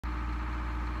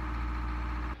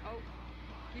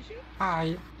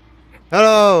Hi.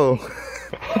 Hello!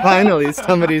 Finally,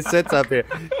 somebody sits up here.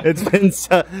 It's been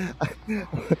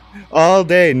all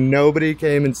day. Nobody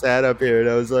came and sat up here, and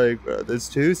I was like, bro, there's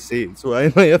 2 seats. Why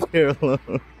am I up here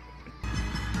alone?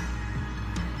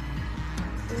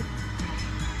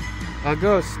 A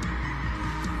ghost.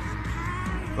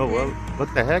 Oh, well,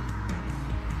 what the heck?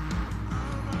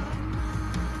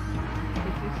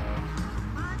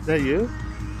 Is that you?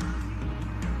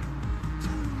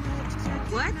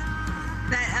 What?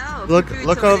 That,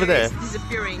 Look over there.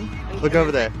 Disappearing. Look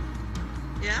over there.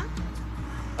 Yeah?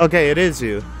 Okay, it is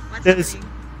you. What's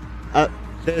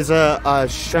There's a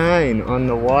shine on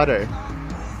the water.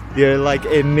 You're like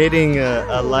emitting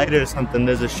a light or something.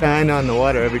 There's a shine on the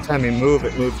water. Every time you move,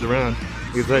 it moves around.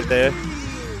 He's right there.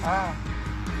 Ah.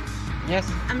 Yes.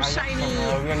 I'm I shiny have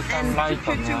some real-time light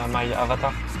on my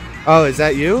avatar. Oh, is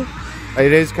that you?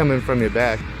 It is coming from your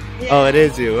back. Yeah. Oh, it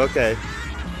is you. Okay.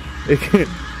 It's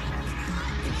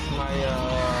my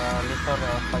little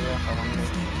fire around me.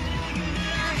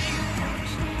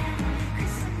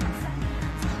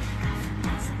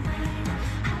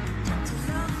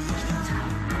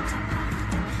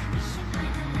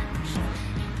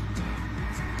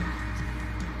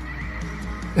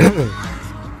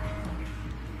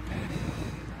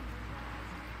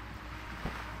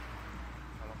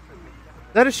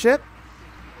 Is that a ship?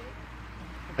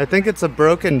 I think it's a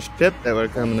broken ship that we're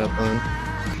coming up on.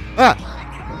 Ah!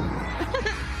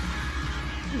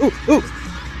 Ooh, ooh!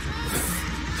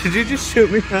 Did you just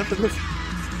shoot me out of this?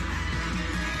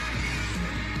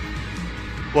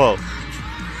 Whoa.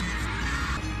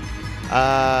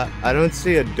 I don't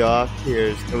see a dock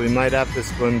here, so we might have to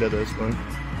swim to this one.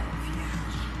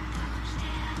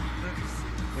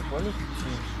 C'est quoi le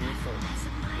petit chiffre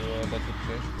de bateau de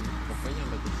pêche? Pourquoi il y a un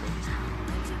bateau de pêche?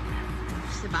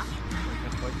 Je sais pas.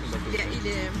 Pourquoi il y a un bateau de pêche? Il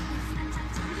est...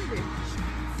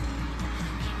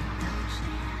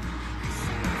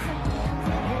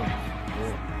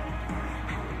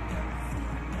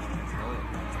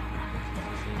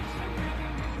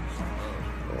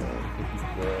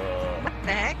 What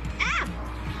the heck? Ah!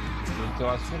 Je te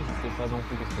rassure, je sais pas non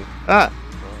plus qu'est-ce que c'est. Ah!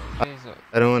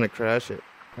 I don't want to crash it.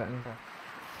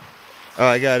 Oh,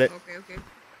 I got it. Okay.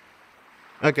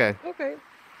 Okay, Okay.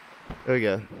 there we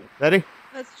go. Ready?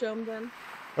 Let's jump then.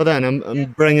 Hold on,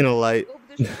 I'm bringing a light. Hope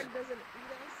the shark doesn't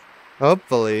eat us.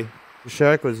 Hopefully. The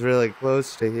shark was really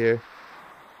close to here.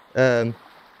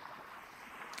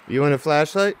 You want a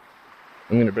flashlight?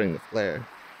 I'm gonna bring the flare.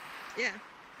 Yeah.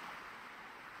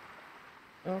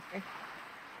 Okay.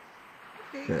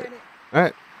 Okay, got it.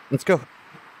 Alright, let's go.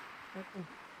 Okay.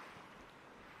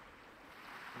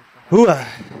 Hooah!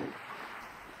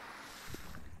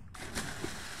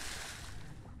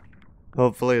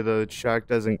 Hopefully the shark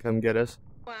doesn't come get us.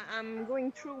 Well, I'm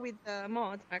going through with the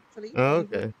mod actually. Oh, I'm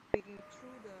okay. going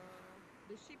through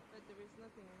the ship, but there is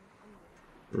nothing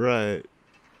under. Right.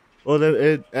 Well,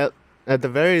 at the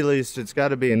very least, it's got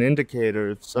to be an indicator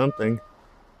of something.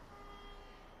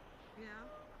 Yeah.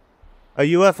 A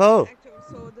UFO. Actually,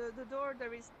 so the door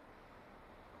there is.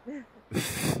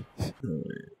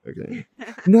 Okay.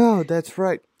 No, that's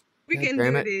right. We God can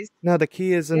damn do it. this. No, the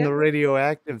key is in Yeah. the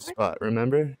radioactive spot.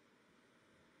 Remember?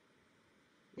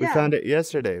 We Yeah. found it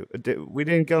yesterday. We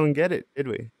didn't go and get it, did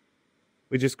we?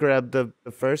 We just grabbed the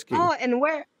first key. Oh, and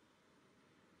where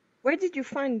did you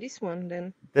find this one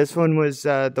then? This one was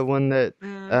the one that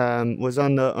was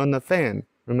on the fan.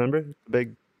 Remember, the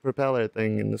big propeller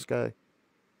thing in the sky.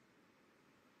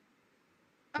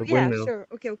 Oh The yeah, windmill. sure.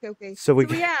 Okay. So we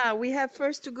yeah, we have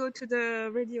first to go to the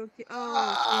radio.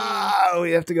 Oh,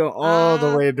 we have to go all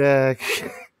the way back.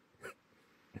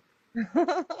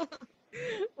 Okay.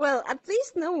 Well, at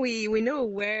least now we know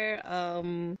where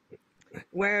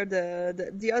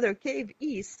the other cave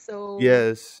is. So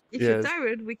Yes. if Yes. you're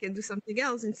tired, we can do something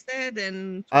else instead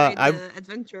and try the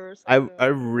adventures. I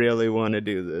really want to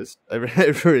do this. I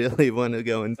really want to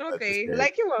go and. Okay,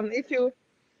 like you want. If you.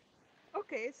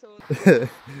 Okay, so.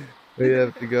 We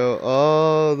have to go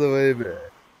all the way back.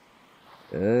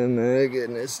 Oh my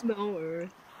goodness. No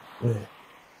worries.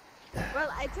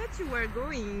 Well, I thought you were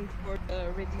going for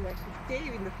the radioactive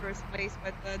cave in the first place,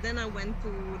 but then I went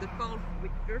to the call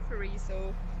with Periphery,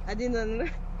 so I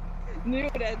didn't knew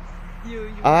that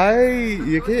you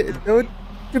you can't don't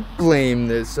you blame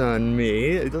this on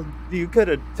me. You could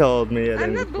have told me at I'm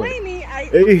any not point. blaming.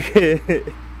 Sorry.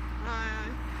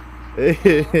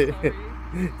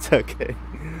 It's okay.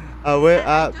 I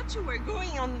thought you were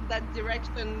going on that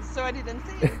direction, so I didn't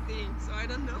say anything. So I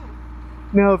don't know.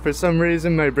 No, for some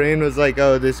reason my brain was like,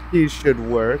 "Oh, this key should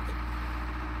work,"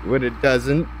 when it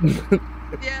doesn't.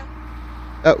 Yeah.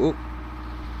 Oh,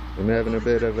 I'm having a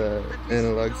bit of a At least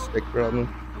analog you know, stick problem.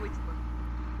 how it works.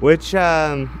 Which,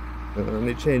 let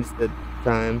me change the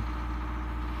time.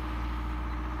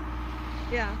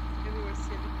 Yeah, maybe we're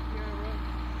silly. You're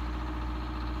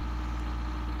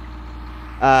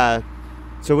right.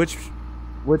 So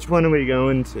which one are we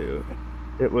going to?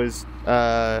 It was,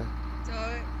 So,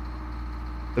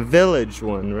 the village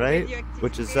one, right? radioactive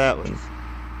Which is that one. cave.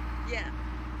 Yeah.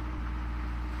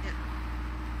 Yeah.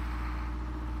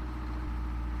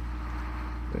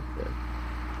 Okay.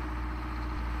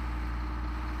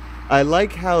 I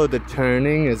like how the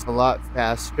turning is a lot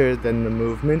faster than the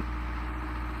movement.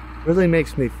 Really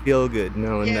makes me feel good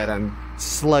knowing that I'm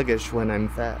sluggish when I'm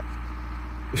fast.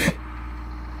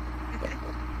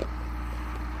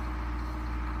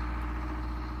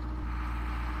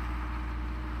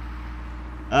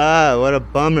 Ah, what a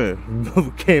bummer.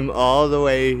 Came all the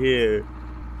way here.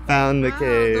 Found the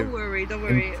cave. Don't worry, don't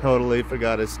worry. And totally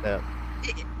forgot a step.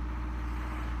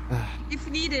 If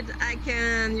needed, I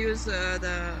can use the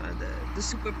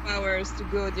superpowers to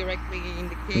go directly in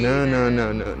the cave. No. No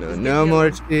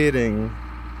more cheating.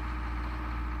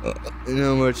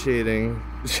 No more cheating.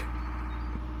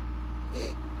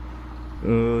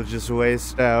 We'll just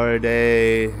waste our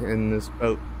day in this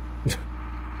boat.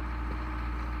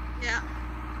 Yeah.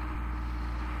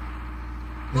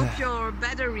 Hope your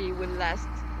battery will last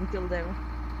until then.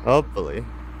 Hopefully.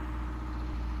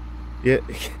 Yeah.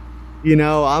 You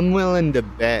know, I'm willing to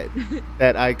bet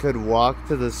that I could walk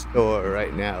to the store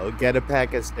right now, get a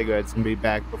pack of cigarettes, and be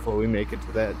back before we make it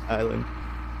to that island.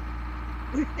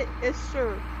 Yeah,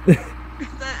 sure.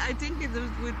 I think it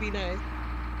would be nice.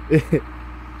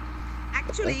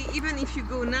 Actually, even if you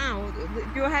go now,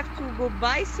 you have to go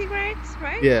buy cigarettes,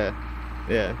 right? Yeah.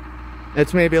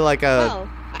 It's maybe like a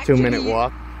 2-minute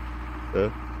walk.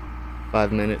 So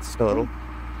 5 minutes total.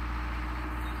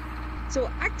 So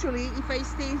actually, if I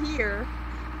stay here,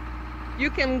 you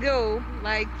can go,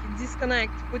 like,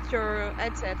 disconnect, put your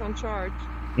headset on charge,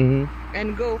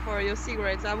 and go for your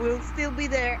cigarettes. I will still be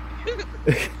there.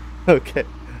 Okay.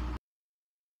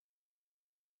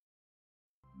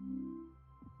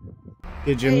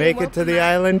 Did you make it to the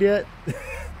island yet?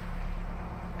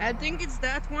 I think it's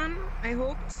that one. I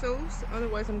hope so.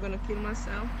 Otherwise, I'm gonna kill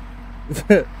myself.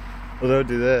 Well, don't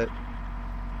do that.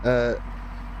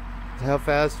 How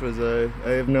fast was I?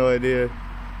 I have no idea.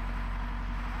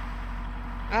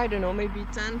 I don't know, maybe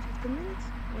 10, 15 minutes?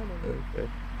 I don't know. Okay.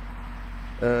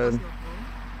 That's not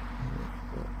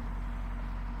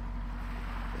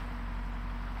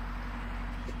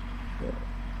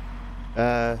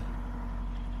long.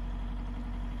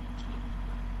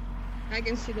 I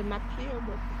can see the map here,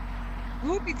 but I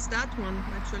hope it's that one,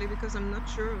 actually, because I'm not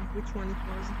sure which one it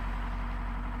was.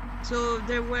 So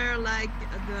there were, like,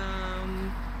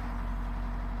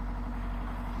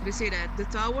 they say that the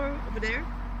tower over there,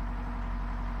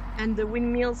 and the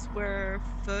windmills were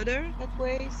further that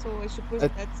way, so I suppose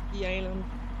that's the island.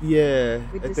 Yeah,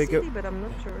 with I the think city, but I'm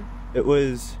not sure. It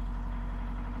was.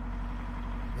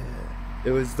 Yeah,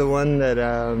 it was the one that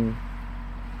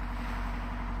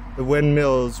the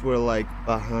windmills were like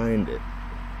behind it.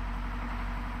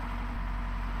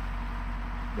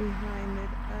 Behind it.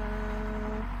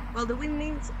 Well, the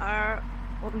windmills are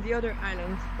on the other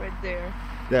island, right there.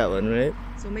 That one, right?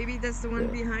 So maybe that's the one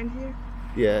behind here?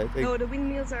 Yeah, I think. No, the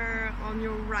windmills are on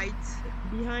your right,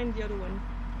 behind the other one.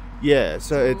 Yeah,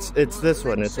 so it's this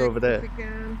one. It's over there.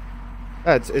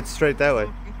 Ah, it's straight that way.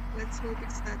 Okay, let's hope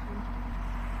it's that one.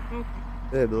 Okay.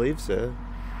 Yeah, I believe so.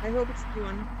 I hope it's the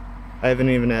one. I haven't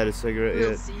even had a cigarette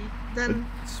We'll yet. see. Then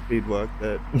Speed walk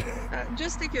that.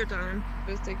 just take your time.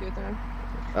 Just take your time.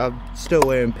 I'm still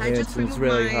wearing I pants just and it's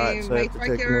removed really hot, so I my have to take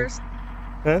them trackers. off.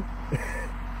 Huh?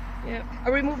 Yeah, I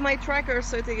removed my tracker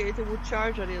so it would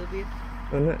charge a little bit.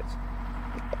 Oh, nice.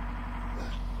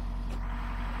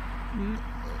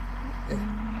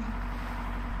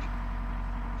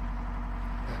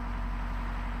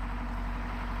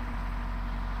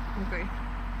 Okay.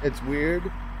 It's weird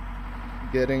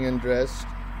getting undressed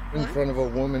in front of a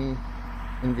woman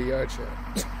in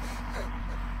VRCHAT.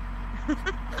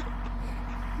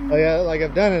 Oh yeah, like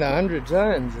I've done it 100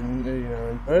 times, and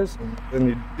in person. When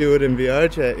you do it in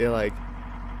VRCHAT, you're like,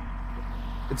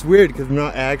 it's weird because I'm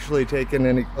not actually taking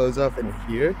any clothes off in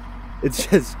here. It's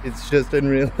just in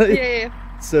real life. Yeah.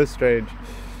 It's so strange.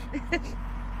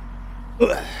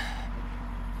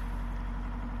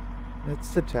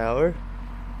 That's the tower.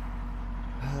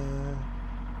 I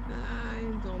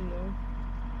don't know.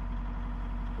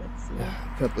 Let's see.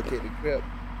 Complicated crap.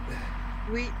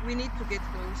 We need to get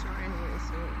closer anyway,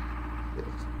 so.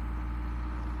 Yes.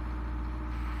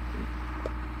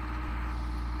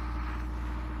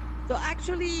 So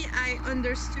actually, I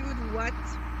understood what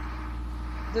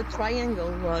the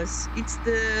triangle was. It's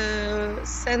the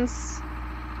sense,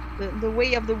 the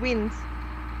way of the wind.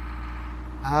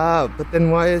 Ah, but then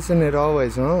why isn't it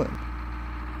always on?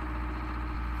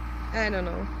 I don't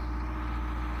know.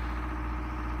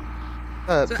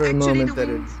 So For a actually, the moment that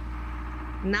wind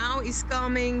now is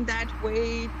coming that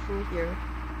way through here,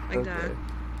 like that.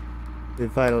 You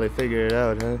finally figure it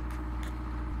out, huh?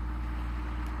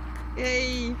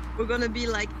 Hey, we're gonna be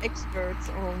like experts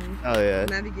on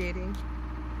navigating.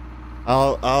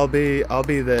 I'll be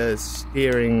the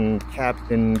steering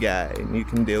captain guy, and you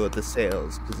can deal with the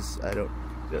sails because I don't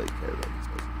really care about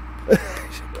the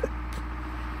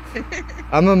sails.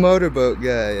 I'm a motorboat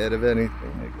guy out of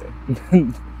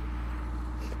anything,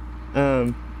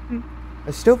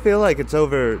 I still feel like it's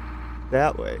over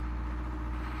that way.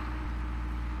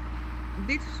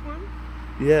 This one?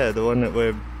 Yeah, the one that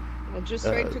we're. I'll just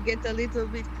try to get a little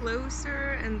bit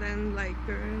closer and then like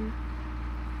turn.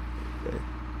 Okay.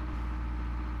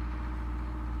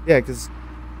 Yeah, because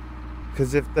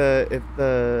if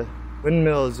the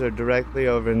windmills are directly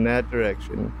over in that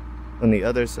direction, on the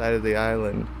other side of the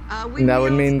island, and that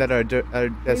would mean that our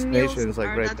destination is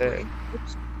like right there.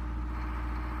 Oops.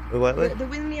 The what way? The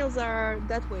windmills are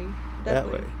that way. That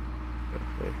way.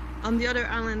 Okay. On the other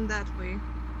island, that way.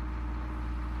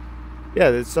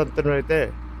 Yeah, there's something right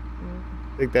there.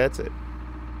 I think that's it.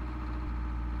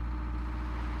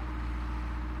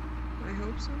 I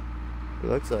hope so. It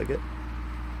looks like it.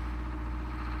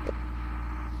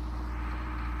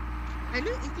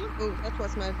 Oh, that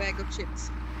was my bag of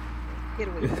chips. Get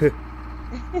away.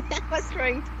 I was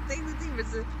trying to take the thing, but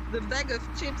the bag of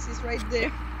chips is right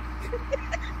there.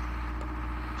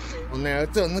 Well, now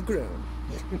it's on the ground.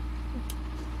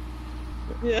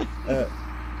 Yeah.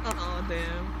 Oh,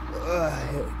 damn.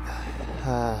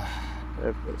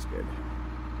 That feels good.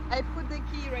 I put the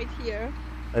key right here.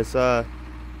 I saw.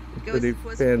 Because it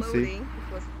was fancy. It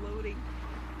was floating.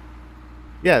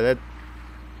 Yeah,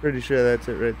 pretty sure that's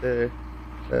it right there.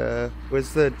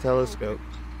 Where's the telescope?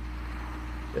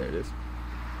 There it is.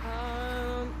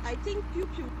 I think Pew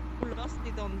lost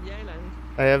it on the island.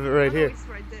 I have it right here. No, it's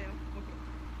right there.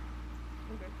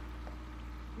 Okay.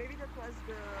 Maybe that was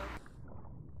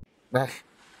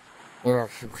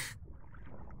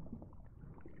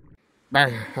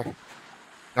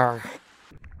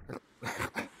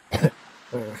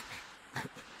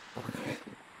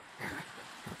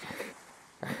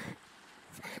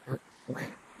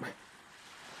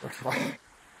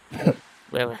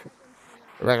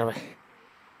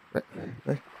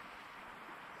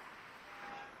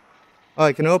Oh,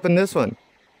 I can open this one.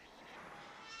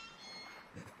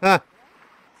 Ha!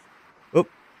 Oop.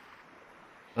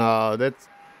 Oh, that's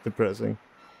depressing.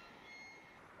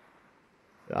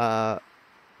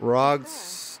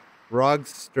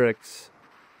 Rogstrix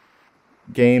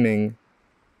Gaming.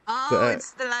 Oh,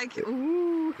 it's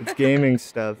ooh. It's gaming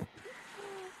stuff.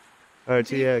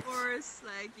 RTX. Of course,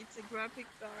 like it's a graphic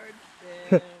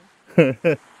card.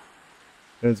 Damn.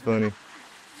 That's funny.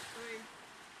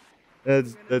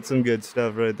 That's some good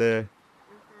stuff right there.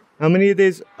 How many of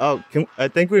these? Oh, I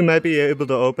think we might be able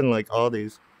to open like all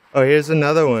these. Oh, here's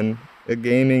another one. A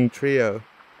gaming trio.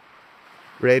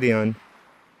 Radeon.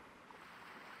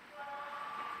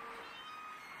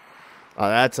 Oh,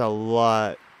 that's a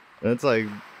lot. That's like...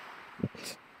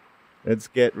 That's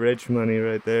get rich money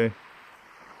right there.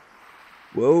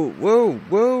 Whoa, whoa,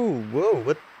 whoa,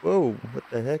 whoa. What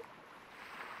the heck?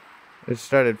 It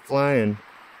started flying.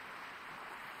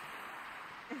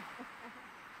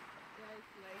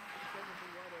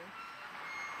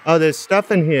 Oh, there's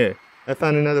stuff in here. I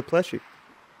found another plushie.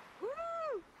 Woo!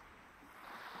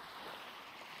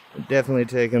 I'm definitely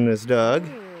taking this dog.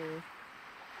 Ooh.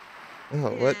 Oh,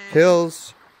 what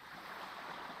pills?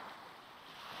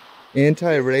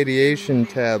 Anti-radiation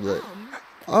tablet.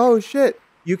 Oh shit!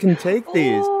 You can take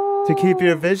these to keep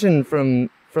your vision from.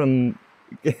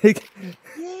 Yay!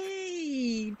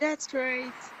 That's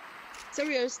right. So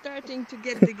we are starting to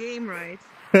get the game right.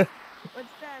 What's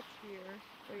that here?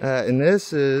 And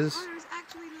this is. Oh, there's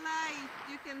actually light.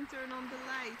 You can turn on the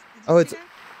light. Did Oh, you it's. see that?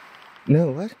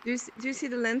 No, what? Do you see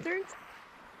the lanterns?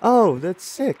 Oh, that's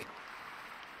sick.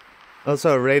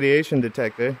 Also, a radiation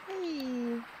detector.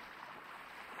 Hey.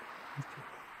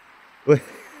 We're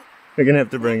gonna have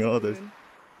to bring all this.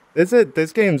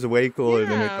 This game's way cooler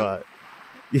than we thought.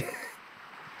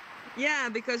 Yeah,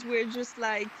 because we're just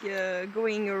like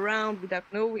going around without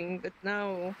knowing, but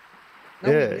now we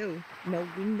know. Now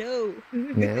we know.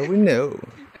 Now we know.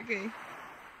 Okay.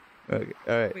 Okay,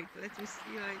 alright. Wait, let me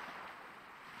see, like...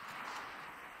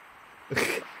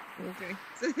 Okay.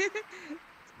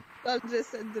 I'll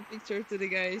just send the picture to the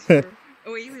guys for...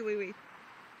 Oh, wait.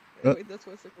 Oh. Wait, that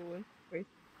was a cool one. Wait.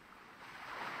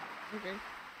 Okay.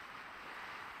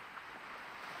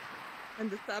 And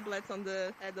the tablets on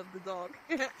the head of the dog.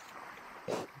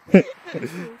 Cool.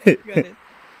 Got it.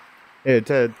 Here,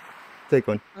 Ted, take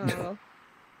one. Oh.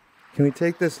 Can we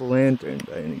take this lantern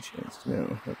by any chance?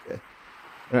 No. Okay.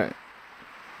 All right.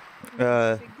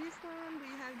 Take this one. Do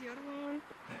you have the other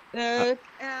one?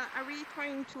 Are we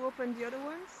trying to open the other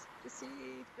ones to see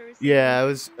if there is? Yeah, I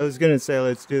was gonna say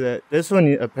let's do that. This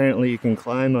one apparently you can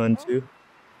climb onto.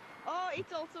 Oh,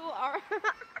 it's also our.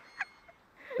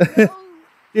 No.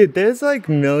 Dude, there's like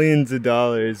millions of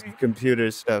dollars of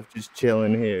computer stuff just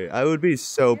chilling here. I would be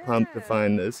so pumped to Yeah.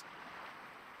 find this.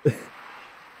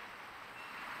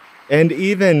 And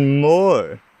even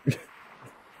more.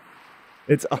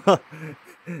 It's all,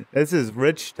 this is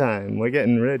rich time. We're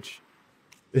getting rich.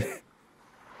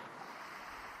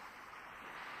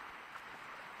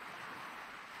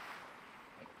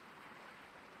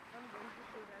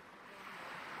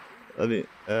 Let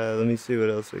me see what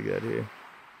else we got here.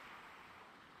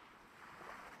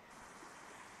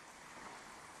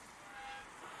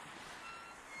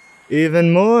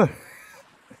 Even more.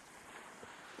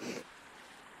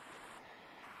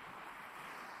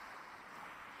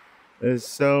 There's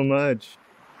so much.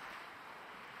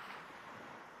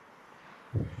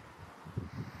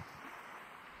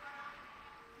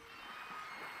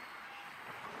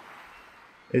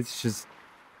 It's just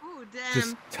Oh,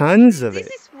 damn. tons of This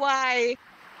it. is why.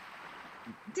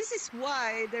 This is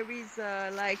why there is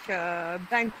like a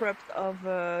bankrupt of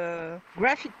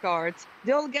graphic cards.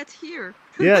 They all get here.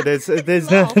 Yeah, there's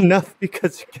not Lost. enough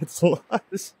because it gets lost.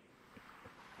 Lost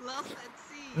at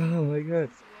sea. Oh my god.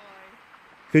 This is why.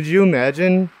 Could you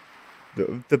imagine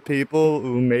the people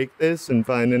who make this and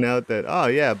finding out that, oh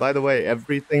yeah, by the way,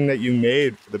 everything that you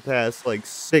made for the past like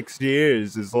 6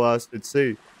 years is lost at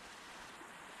sea.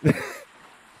 Damn.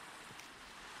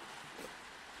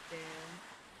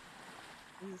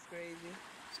 This is crazy.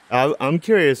 I'm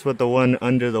curious what the one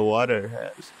under the water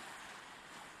has.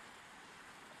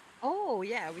 Oh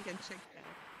yeah, we can check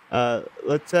that.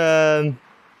 Let's Did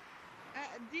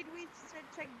we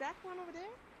check that one over there?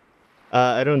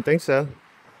 I don't think so.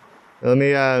 Let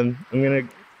me I'm gonna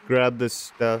grab this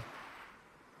stuff.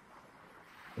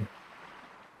 Yeah.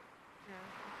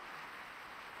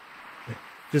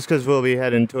 Just because we'll be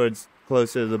heading towards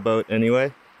closer to the boat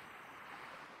anyway.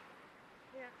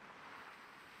 Yeah.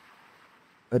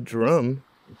 A drum?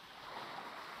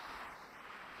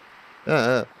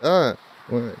 What?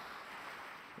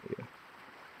 Yeah.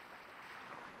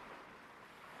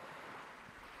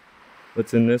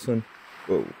 What's in this one?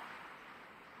 Whoa.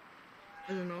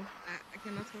 I don't know. I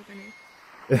cannot open it.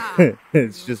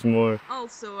 It's just more.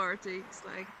 Also Arctics,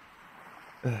 like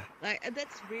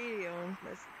that's really on.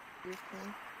 That's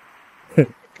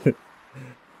different.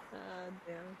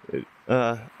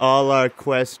 Damn. All our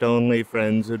Quest only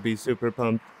friends would be super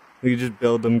pumped. We could just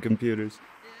build them computers.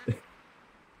 Yeah.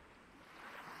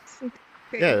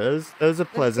 Okay. Yeah, that was a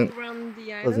Let's pleasant go around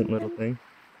the island pleasant little then. thing.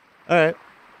 Alright.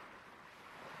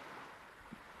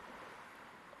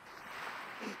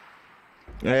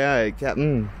 Aye,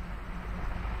 Captain.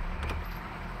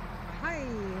 Hi.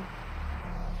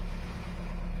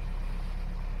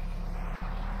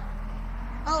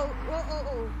 Oh,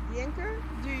 the anchor?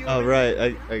 Do you? Oh, already-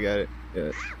 right, I got it.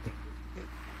 Yeah.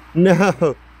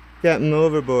 No! Captain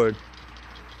overboard.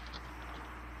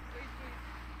 Wait.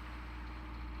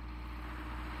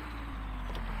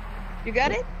 You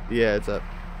got it? Yeah, it's up.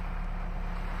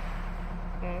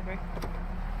 Oh, okay.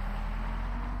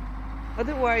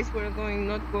 Otherwise, we're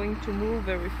not going to move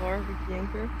very far with the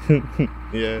anchor.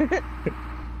 Yeah.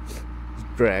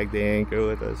 Just drag the anchor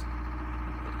with us.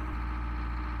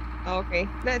 Okay,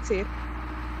 that's it.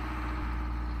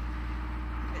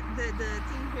 The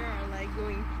team here are like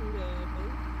going through the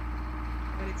boat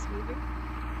when it's moving.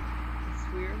 It's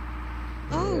weird.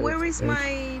 Oh, Yeah, where it's is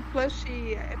my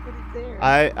plushie? I put it there.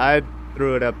 I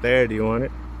threw it up there. Do you want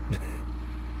it?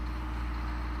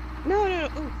 No.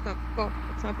 Oh, stop. Oh,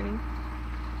 what's happening?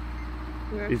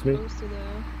 We're Excuse me? close to the...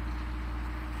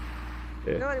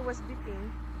 Yeah. No, it was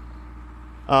beeping.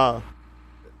 Oh.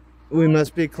 We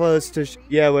must be close to...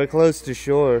 yeah, we're close to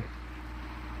shore.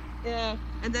 Yeah,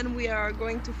 and then we are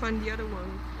going to find the other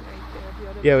one. Like, the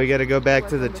other Yeah, we gotta go back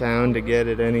was to the on town to floor. get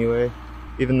it anyway.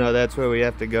 Even though that's where we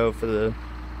have to go for the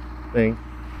thing.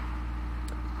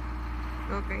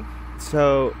 Okay.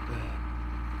 So...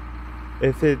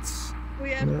 if it's... We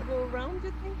have to go around,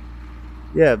 you think?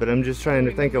 yeah, but I'm just trying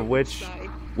to think of Remember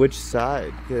which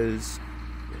side. side, because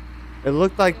it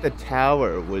looked like the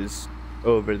tower was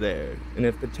over there. And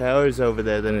if the tower's over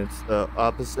there, then it's the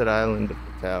opposite island of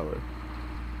the tower.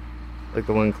 Like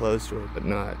the one close to it, but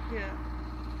not. Yeah.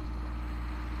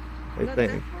 I Not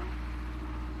think. that far?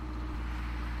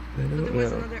 I So don't there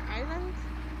was know. another island?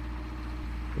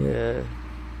 Yeah.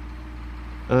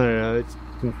 I don't know, it's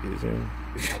confusing.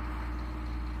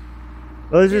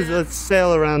 Let's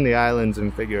sail around the islands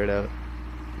and figure it out.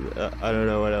 I don't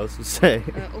know what else to say.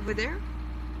 Over there?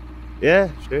 Yeah,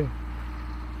 sure.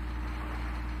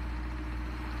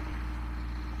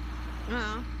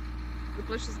 The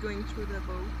push is going through the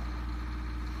boat.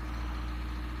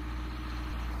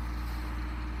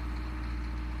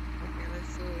 Okay,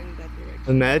 let's go in that direction.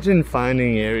 Imagine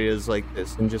finding areas like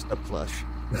this in just a plush.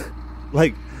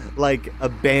 like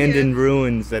abandoned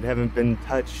ruins that haven't been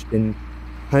touched in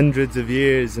hundreds of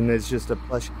years, and there's just a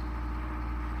plush.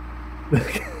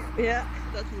 Yeah,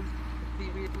 that would be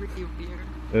really weird.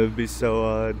 It would be so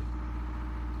odd.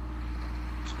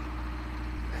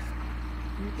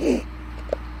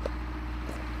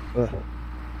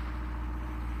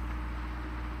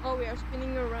 Oh, we are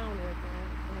spinning around right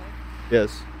now.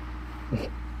 Yes.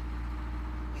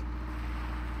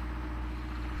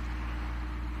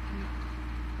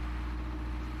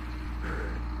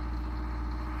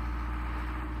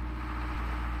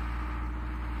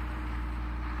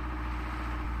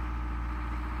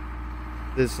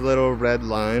 This little red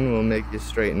line will make you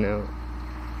straighten out.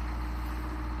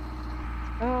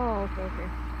 Oh, okay.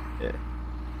 Yeah.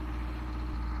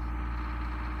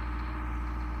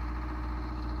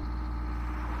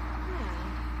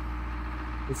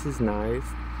 This is nice.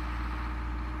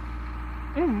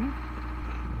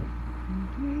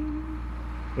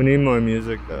 We need more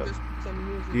music though. Just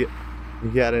some music. You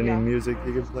got any Yeah. music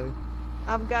you can play?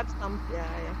 I've got some. Yeah,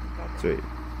 I've got some. Sweet.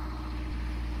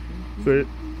 Sweet.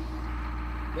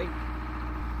 Wait.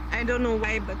 I don't know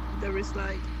why, but there is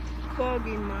like fog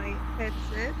in my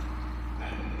headset.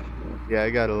 Yeah, I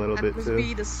got a little That bit must too.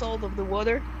 be the salt of the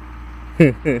water.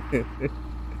 I'm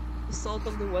The salt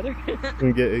of the water.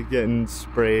 getting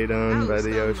sprayed on by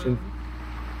the ocean.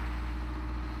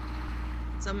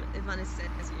 Some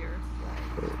evanescence here.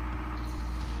 Like,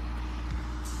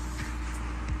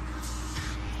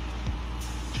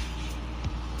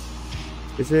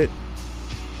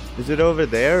 Is it over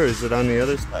there or is it on the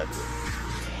other side of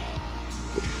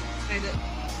I don't,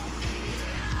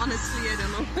 honestly, I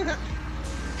don't know. it?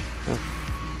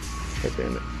 God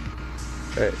damn it.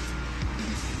 Alright.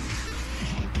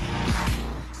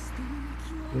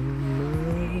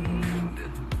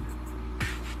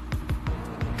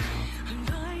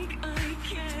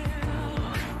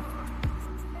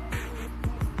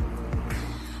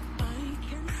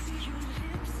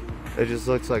 It just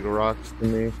looks like rocks to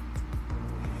me.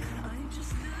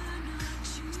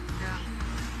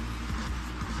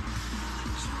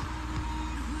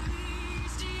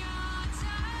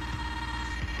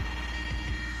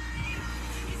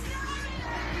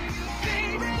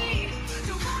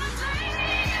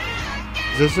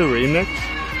 Is this a remix?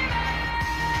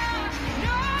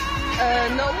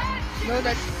 No,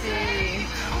 that's the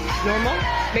normal,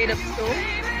 made of stone.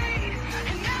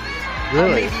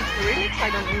 Really? Maybe it's a remix, I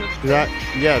don't know.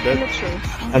 I'm not sure.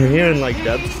 I'm hearing like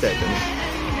dubstep in it.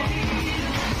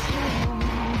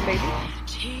 Maybe.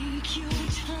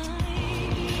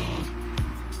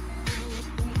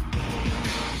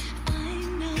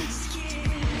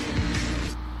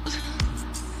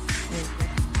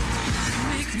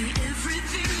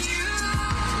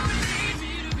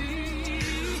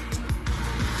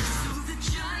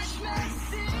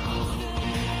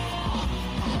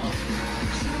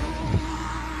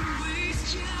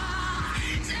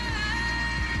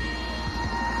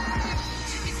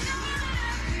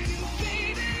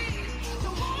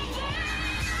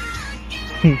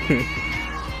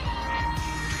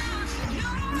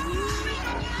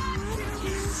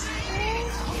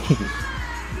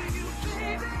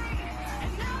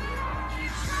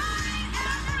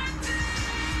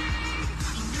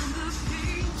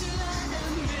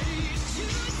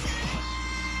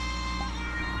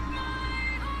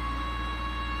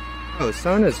 Oh,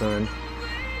 sun is on.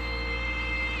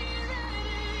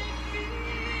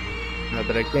 No,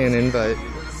 but I can't invite.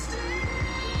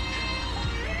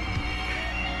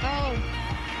 Oh,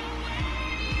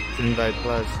 It's invite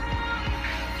plus.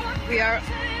 we are,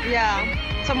 yeah.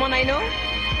 Someone I know?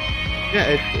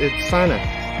 Yeah, it's Sana.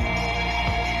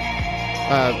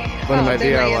 One of my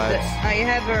then VR I wives. I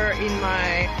have her in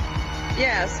my,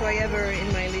 yeah, so I have her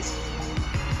in my list.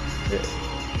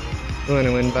 You want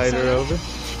to invite her Sana? over?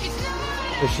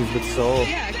 Oh, she's with Soul.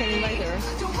 Yeah, I can invite her.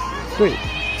 Sweet.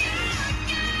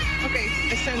 Okay,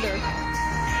 I send her.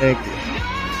 Thank you.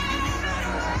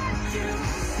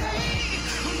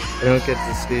 I don't get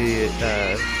to see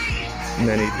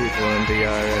many people in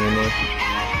VR anymore.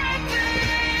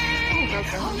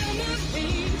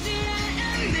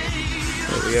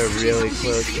 But we are really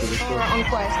close to the Or shore. on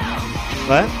Quest.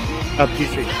 What? Oh,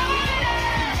 PC.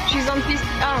 She's on PC.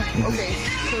 Ah, okay.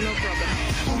 So no problem.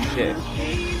 Yeah.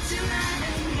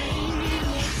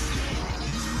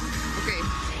 Okay.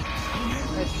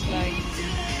 That's like.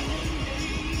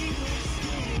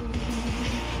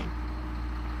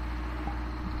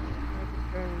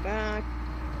 Turn back.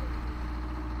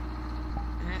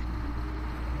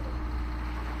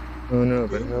 Oh no,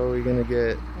 but how are we gonna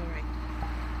get Alright.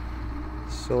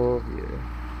 Soul here?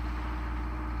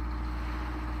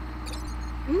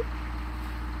 Who?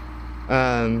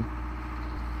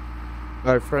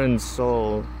 Our friend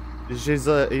Soul. He's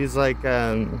like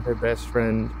her best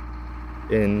friend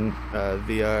in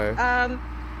VR.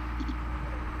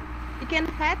 You can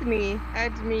add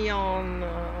me on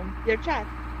VRCHAT.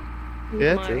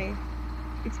 Yeah, true.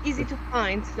 It's easy to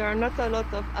find. There are not a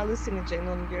lot of hallucinogen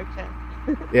on VRCHAT.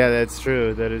 Yeah, that's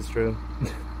true. That is true.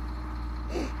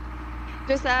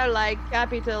 Just have like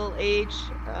capital H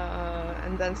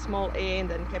and then small a and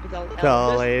then capital L.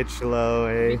 Tall Just H, low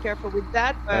A, be careful with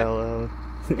that. But L.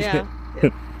 yeah,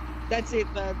 that's it.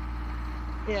 But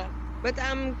yeah, but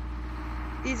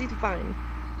easy to find.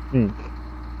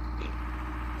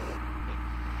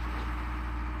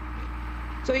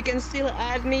 So you can still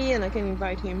add me and I can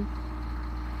invite him.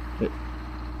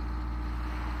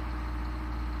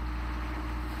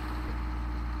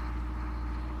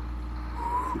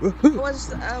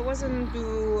 I wasn't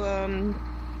to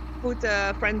put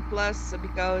a friend plus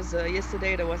because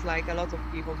yesterday there was like a lot of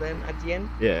people then at the end.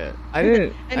 Yeah, I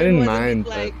didn't. And I didn't it was mind. a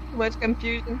bit, like too much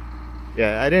confusion.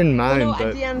 Yeah, I didn't mind. No, but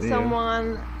at the end,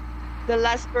 yeah. the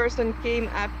last person came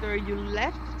after you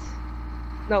left.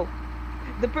 No,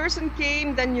 the person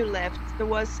came, then you left. There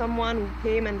was someone who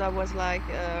came and that was like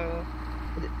a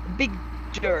big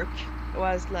jerk. It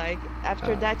was like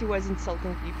after that he was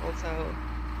insulting people. So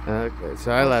Okay,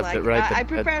 so I left like, it right. I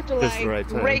prefer to just the like right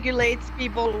time. regulate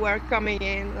people who are coming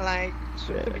in, like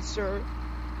to be sure.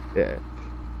 Yeah.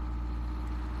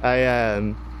 I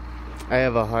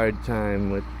have a hard time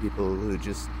with people who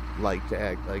just like to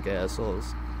act like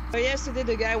assholes. But yesterday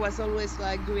the guy was always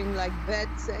like doing like bad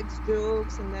sex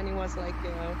jokes, and then he was like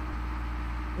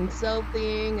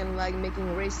insulting and like making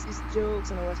racist jokes,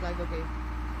 and I was like, okay,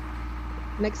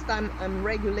 next time I'm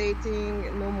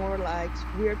regulating, no more like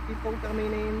weird people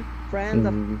coming in, friend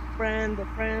of friend of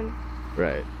friend.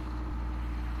 Right.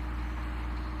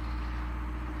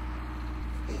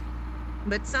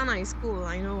 But Sana is cool,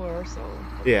 I know her, so.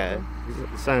 Yeah,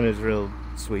 Sana's real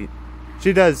sweet.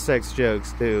 She does sex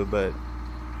jokes too, but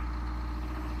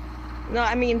no,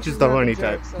 I mean she's she's the not a horny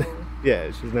jerk, type. so.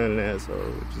 Yeah, she's not an asshole,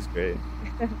 which is great.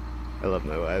 I love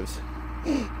my wives.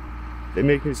 They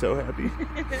make me so happy.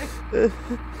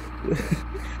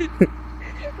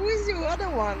 Who is your other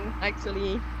one,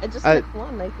 actually? I just met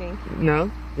one, I think. No,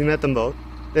 you met them both.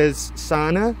 There's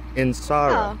Sana and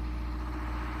Sarah.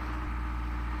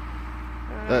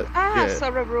 Yeah.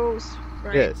 Sarah Rose,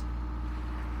 right? Yes.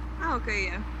 Oh, okay,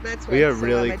 yeah. That's right. We are So I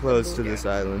really met close the to blue this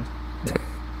guy. island.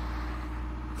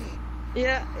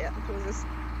 Yeah, it was just,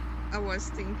 I was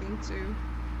thinking too.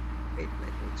 Wait, let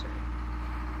me check.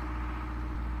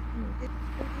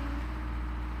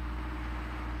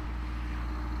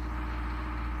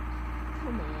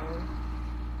 Come on.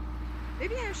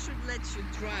 Maybe I should let you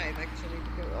drive, actually,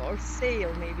 or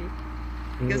sail, maybe.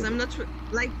 Because I'm not,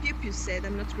 like Pew said,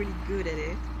 I'm not really good at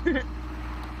it.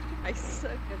 I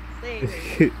suck at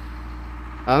sailing.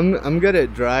 I'm good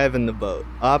at driving the boat.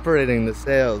 Operating the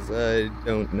sails, I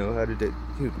don't know how to do.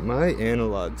 Dude, my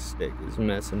analog stick is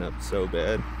messing up so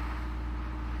bad.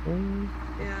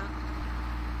 Yeah.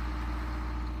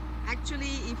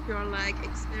 Actually, if you're like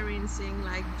experiencing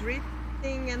like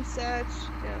drifting and such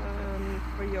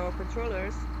for your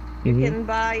controllers, you can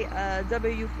buy a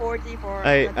W40 for.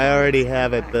 I already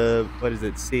have it. The what is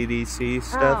it? CDC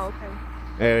stuff. Oh, okay.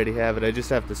 I already have it. I just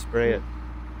have to spray it.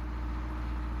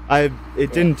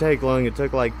 It didn't take long. It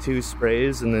took like 2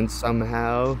 sprays, and then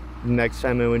somehow next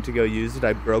time I went to go use it,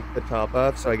 I broke the top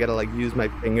off. So I gotta like use my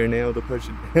fingernail to push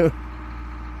it down.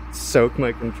 Soak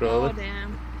my controller. Oh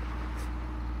damn.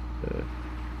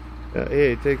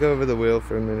 Hey, take over the wheel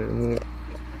for a minute.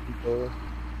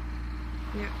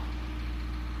 Yeah.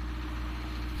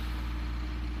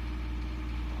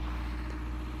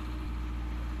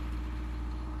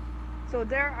 So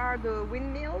there are the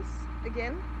windmills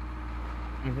again.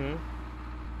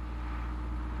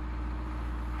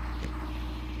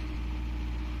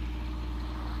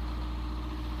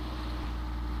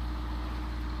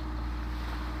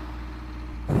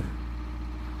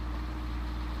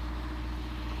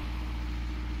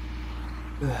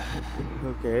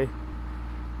 Okay.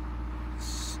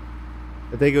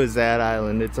 I think it was that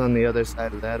island. It's on the other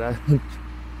side of that island.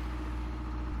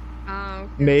 Ah,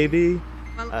 okay. Maybe.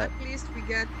 Well, at least we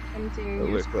got something Oh,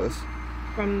 we're useful close.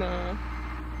 from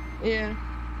yeah.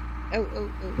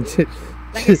 Oh.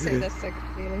 Like I said, that's like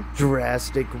a feeling.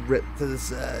 Drastic rip to the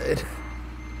side.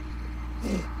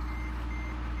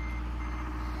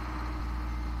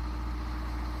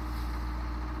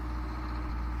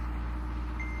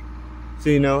 So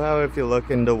you know how if you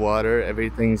look into water,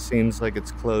 everything seems like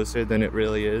it's closer than it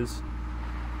really is?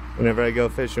 Whenever I go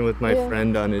fishing with my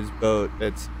friend on his boat,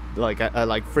 it's like I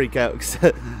like freak out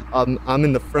because I'm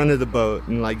in the front of the boat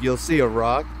and like you'll see a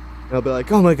rock and I'll be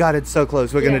like, oh my god, it's so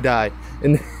close, we're gonna die,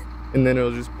 and then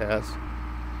it'll just pass,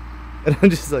 and I'm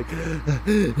just like,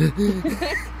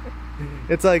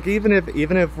 it's like even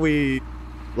if we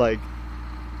like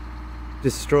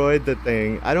destroyed the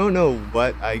thing, I don't know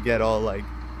what I get all like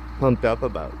pumped up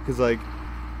about, because like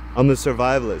I'm a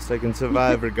survivalist. I can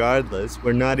survive regardless.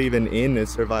 We're not even in a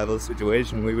survival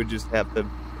situation. We would just have to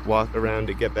walk around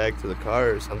to get back to the car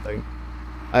or something.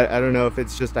 I don't know if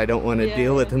it's just I don't want to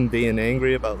deal with him being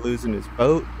angry about losing his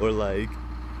boat, or like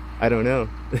I don't know.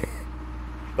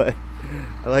 But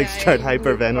I like start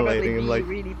hyperventilating. I'm like,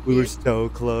 really we were so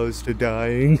close to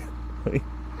dying.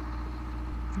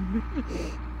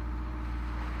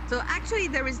 So actually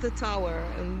there is the tower,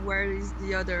 and where is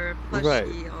the other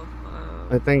plushie of...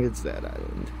 I think it's that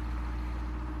island.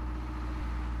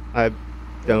 I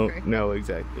don't know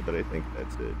exactly, but I think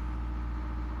that's it.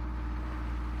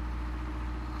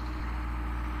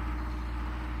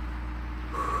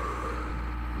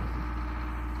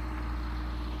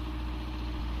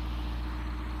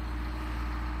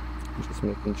 I'm just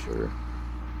making sure.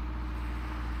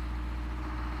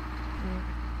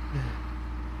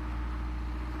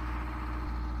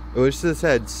 I wish this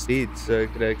had seats so I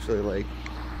could actually like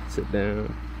sit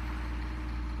down.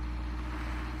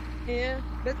 Yeah,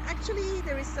 but actually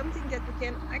there is something that you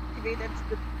can activate. That's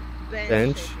the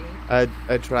bench. Bench?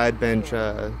 I tried bench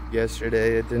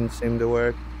yesterday. It didn't seem to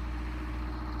work.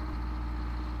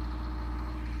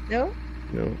 No?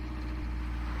 No.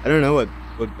 I don't know what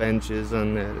bench is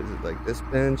on that. Is it like this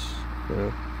bench?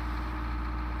 No.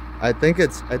 I think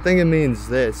it means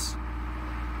this.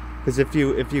 Because if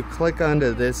you click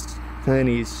onto this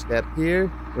tiny step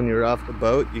here when you're off the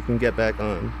boat, you can get back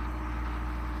on.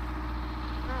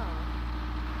 Oh.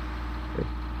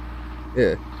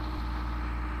 Yeah.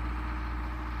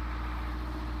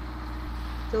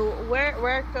 So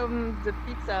where come the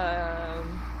pizza?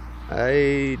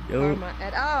 I don't.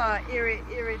 Here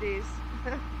it is.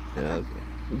 Okay.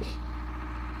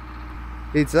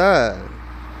 Pizza.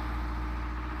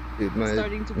 Dude,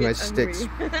 my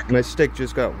stick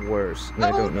just got worse, and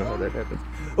I don't know how that happens.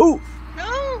 Oh!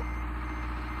 No!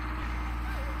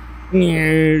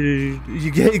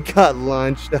 You got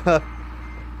launched up.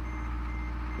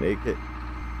 Make it.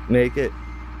 Make it.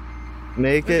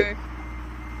 Make it.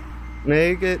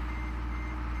 Make it.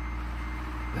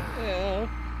 Yeah.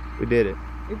 We did it.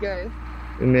 Okay.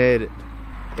 We made it.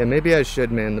 Yeah, maybe I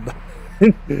should man the boat.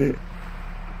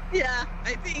 Yeah,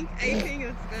 I think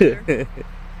it's better.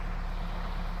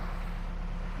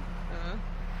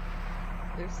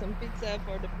 There's some pizza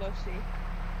for the plushie.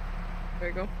 There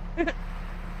you go.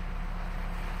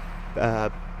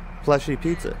 Plushie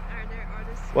pizza.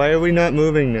 Why are we not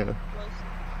moving now?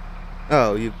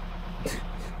 Oh, you...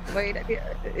 Wait,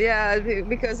 yeah,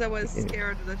 because I was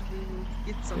scared that we would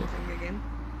eat something again.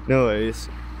 No worries.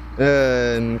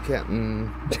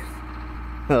 Captain,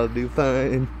 I'll do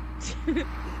fine.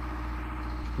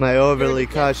 My overly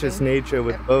cautious nature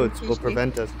with boats will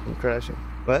prevent us from crashing.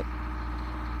 What?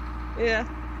 Yeah,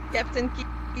 Captain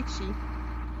Kichi.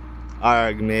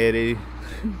 Arg, matey.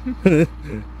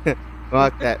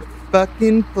 Walk that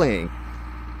fucking plank,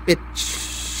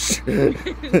 bitch.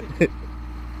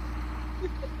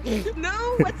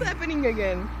 No, what's happening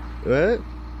again? What?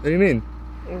 What do you mean?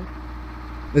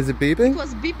 Is it beeping? It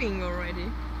was beeping already.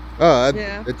 Oh,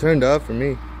 it turned off for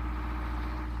me.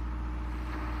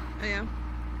 Oh, yeah.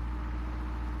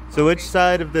 So which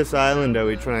side of this island are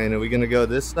we trying? Are we gonna go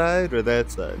this side or that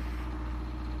side?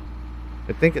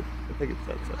 I think it's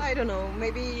that side. I don't know.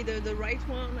 Maybe the right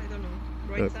one. I don't know.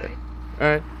 Right side. All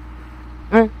right.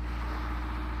 All right.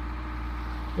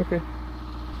 Okay.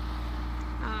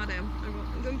 Ah, damn.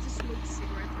 I'm going to smoke a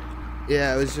cigarette.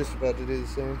 Yeah, I was just about to do the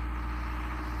same.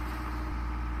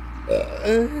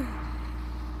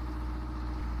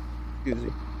 Excuse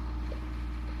me.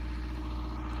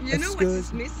 You know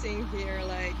what's missing here?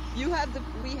 Like we have the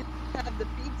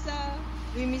pizza.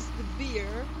 We missed the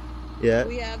beer. Yeah.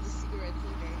 We have the cigarettes.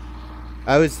 Okay.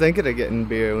 I was thinking of getting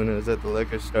beer when I was at the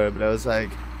liquor store, but I was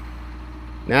like,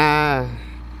 nah,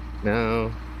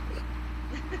 no.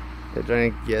 I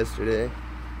drank yesterday.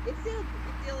 It's still a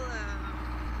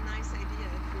nice idea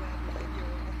to have like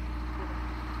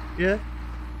your Yeah.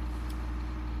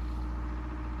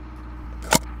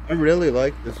 I really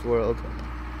like this world.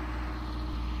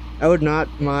 I would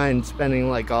not mind spending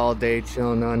like all day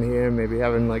chilling on here, maybe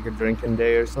having like a drinking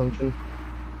day or something.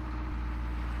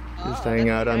 Just hang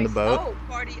out on the boat. Oh,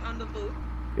 party on the boat.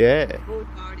 Yeah. Boat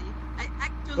party. I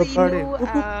actually know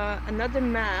another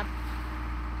map.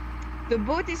 The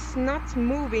boat is not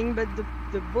moving, but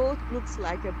the boat looks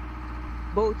like a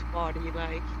boat party.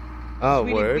 Like Oh, it's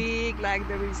really word. big. Like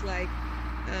there is like,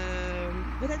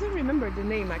 but I don't remember the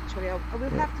name actually. I will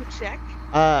have to check.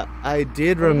 I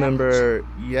did remember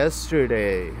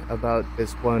yesterday about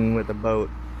this one with a boat,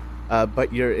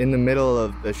 but you're in the middle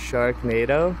of the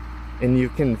Sharknado, and you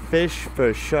can fish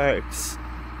for sharks,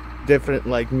 different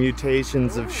like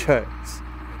mutations of sharks.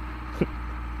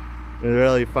 It was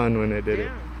really fun when I did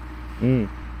it. I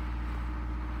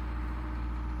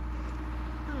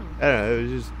don't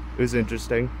know, it was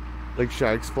interesting. Like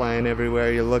sharks flying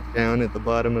everywhere. You look down at the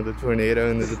bottom of the tornado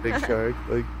and there's a big shark.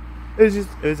 Like it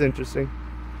was interesting.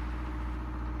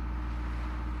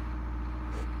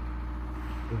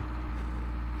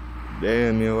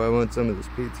 Damn, yo, I want some of this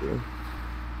pizza.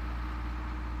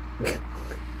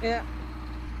 Yeah.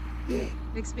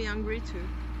 Makes me hungry too.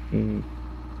 Mm.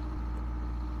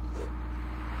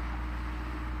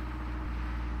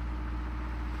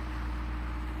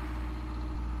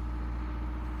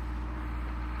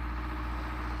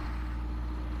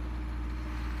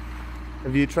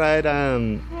 Have you tried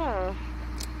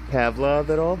Pavlov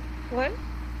at all? What?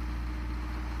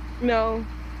 No.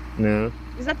 No.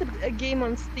 Is that a game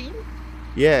on Steam?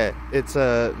 Yeah, it's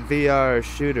a VR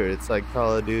shooter. It's like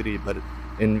Call of Duty, but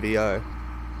in VR.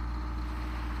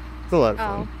 It's a lot of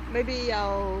fun. Maybe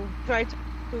I'll try to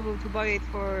buy it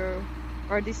for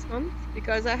this month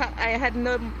because I had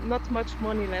not much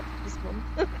money left this month.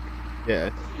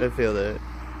 Yeah, I feel that.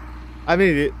 I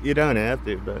mean, you don't have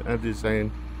to, but I'm just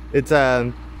saying, it's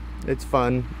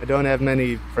fun. I don't have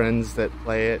many friends that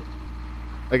play it.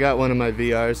 I got one of my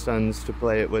VR sons to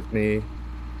play it with me,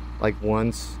 like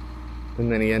once,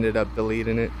 and then he ended up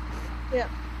deleting it. Yeah.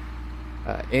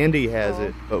 Andy has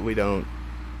it, but we don't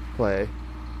play.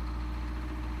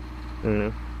 I don't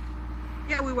know.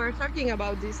 Yeah, we were talking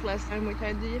about this last time with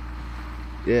Andy.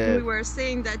 Yeah. We were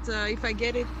saying that if I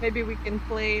get it, maybe we can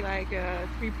play like a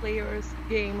 3 players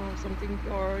game or something,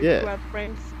 or if you have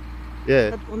friends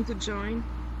that want to join.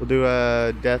 We'll do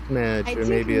a deathmatch or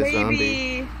maybe a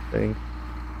zombie thing.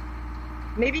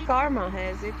 Maybe Karma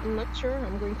has it. I'm not sure.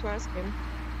 I'm going to ask him.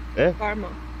 Yeah. Karma.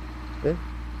 Yeah.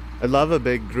 I'd love a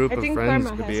big group of friends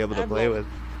to be able to play with.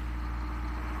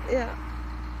 Yeah.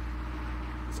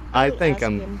 I think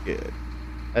I'm good.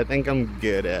 I think I'm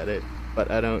good at it, but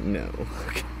I don't know.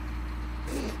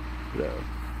 So.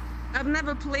 I've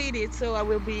never played it, so I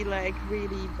will be like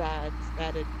really bad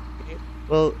at it.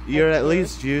 Well, you're at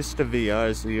least used to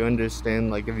VR, so you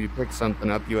understand, like, if you pick something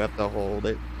up, you have to hold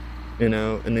it, you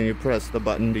know, and then you press the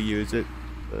button to use it.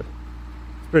 It's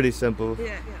pretty simple.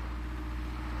 Yeah.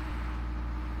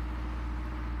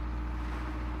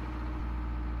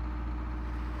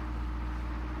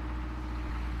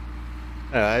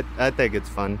 I think it's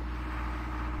fun.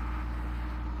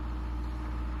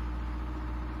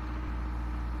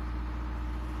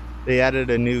 They added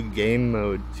a new game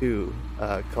mode too,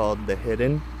 called The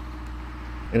Hidden,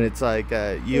 and it's like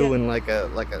you and like a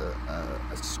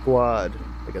squad,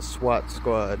 like a SWAT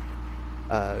squad,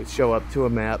 show up to a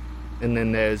map, and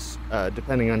then there's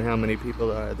depending on how many people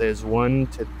there are, there's 1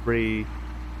 to 3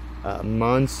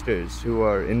 monsters who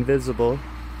are invisible.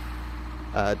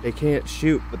 They can't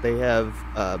shoot, but they have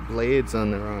blades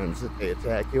on their arms that they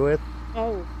attack you with.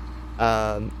 Oh.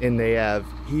 And they have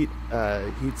heat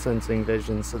sensing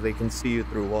vision, so they can see you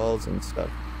through walls and stuff.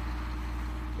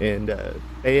 And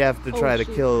they have to try to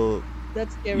kill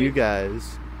you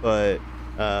guys, but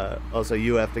also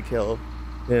you have to kill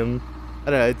him.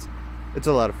 I don't know. It's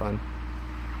a lot of fun.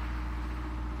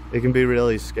 It can be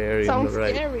really scary. Sounds in the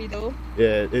right. Scary though.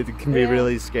 Yeah, it can be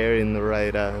really scary in the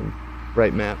right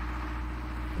right map.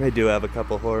 They do have a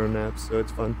couple horror maps, so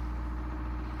it's fun.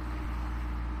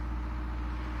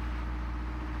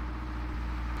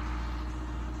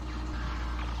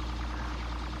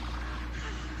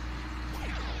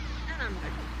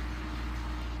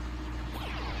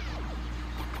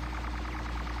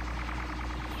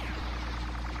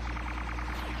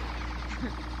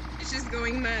 It's just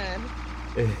going mad.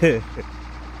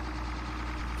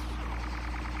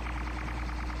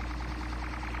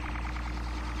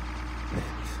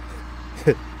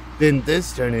 Didn't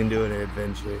this turn into an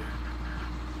adventure?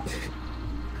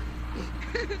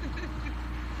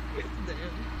 Damn.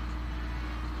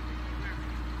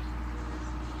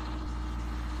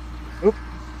 Oop.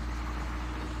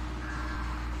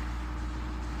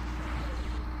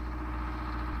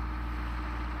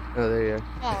 Oh, there you are.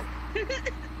 Oh.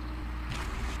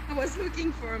 I was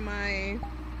looking for my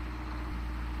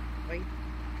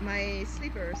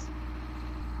slippers.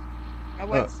 I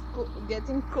was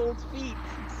getting cold feet,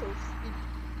 so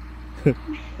sleep.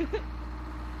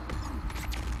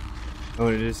 I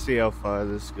wanted to see how far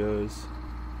this goes.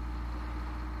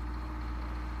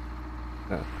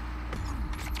 Oh.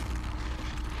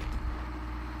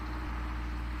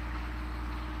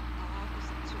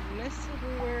 There's a mess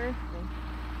everywhere.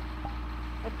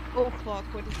 Oh fuck,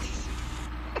 what is this?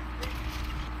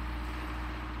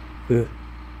 Ugh.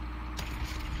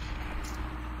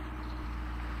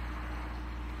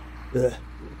 Ugh.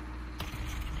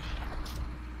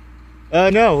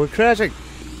 No, we're crashing.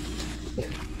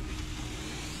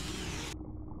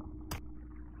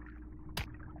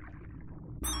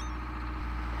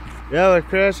 Yeah, we're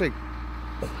crashing.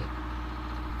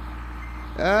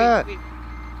 Ah! Wait.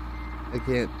 I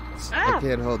can't. Ah! I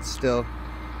can't hold still.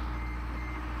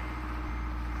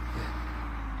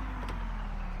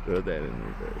 Throw that in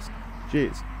reverse.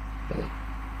 Jeez.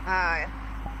 Ah, yeah.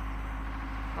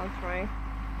 I'll try.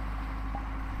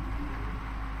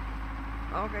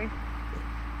 Okay.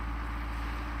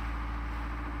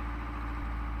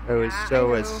 I was Yeah,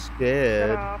 so I know. scared.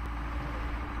 Shut up.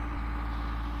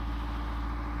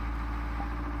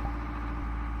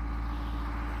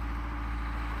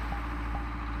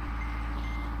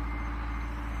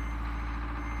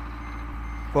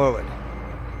 Forward.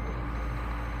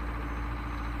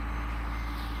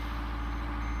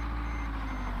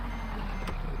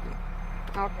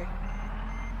 Okay.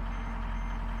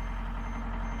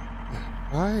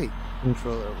 Why?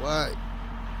 Controller, why?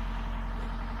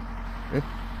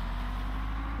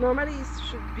 Normally it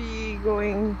should be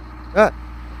going Ah!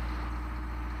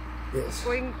 Yes.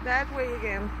 that way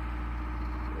again.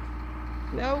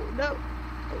 No. Oh,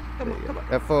 come on.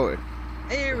 Now forward.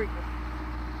 Here we go.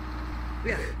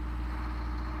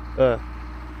 Yeah.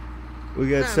 We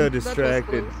got so Damn, that was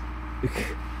distracted. close.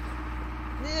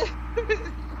 Yeah.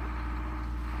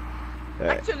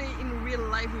 Alright. Actually, in real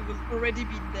life, we will already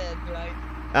be dead, like.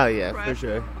 Oh yeah, for crashed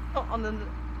sure. On the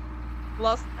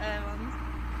lost island.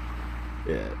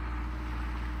 Yeah.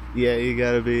 Yeah, you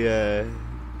gotta be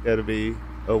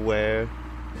aware.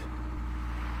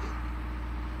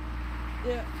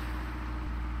 Yeah.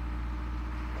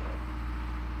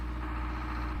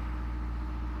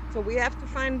 So we have to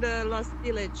find the lost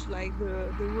village, like the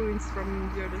ruins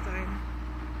from the other time.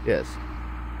 Yes.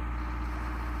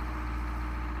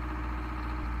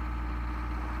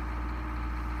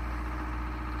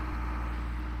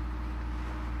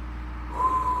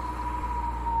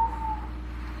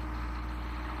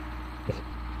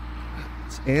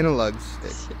 It's analog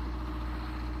stick.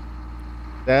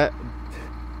 I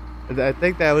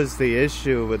think that was the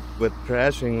issue with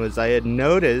crashing, was I had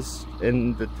noticed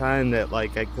in the time that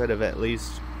like I could have at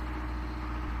least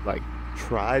like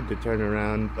tried to turn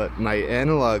around, but my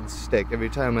analog stick, every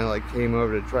time I like came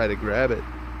over to try to grab it,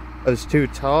 I was too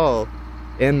tall,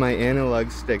 and my analog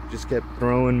stick just kept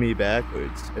throwing me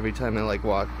backwards every time I like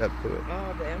walked up to it.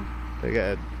 Oh damn.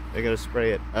 I gotta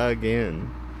spray it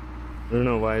again. I don't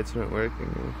know why it's not working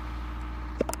though.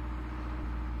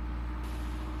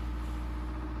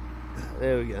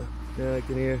 There we go. Now I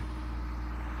can hear.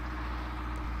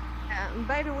 And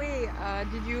by the way,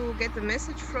 did you get the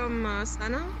message from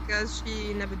Sana? Because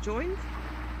she never joined.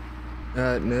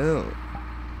 No.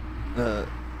 Oh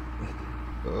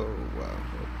wow.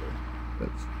 Okay.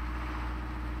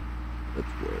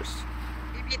 That's worse.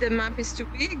 Maybe the map is too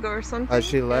big or something. Oh,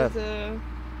 she left. Oh,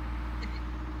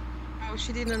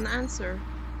 she didn't answer.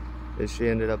 She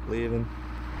ended up leaving.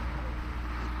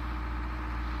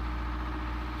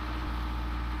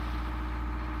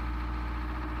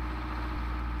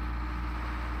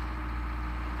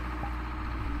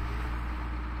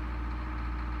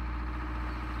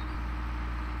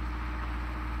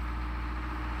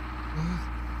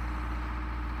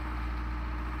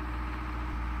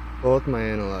 Both my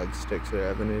analog sticks are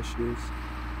having issues.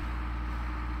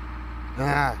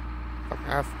 Ah! Fuck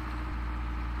off.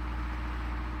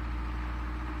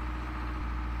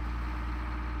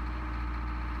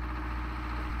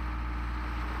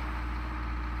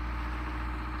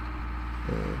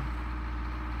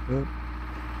 Nope.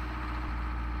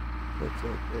 That's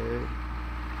okay.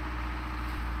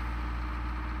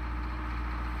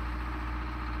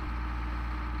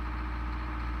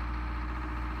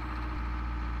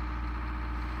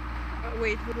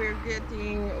 wait, we're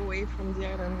getting away from the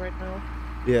island right now.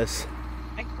 Yes.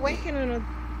 Like, why can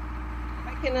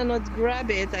I not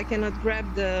grab it? I cannot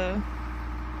grab the...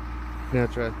 Now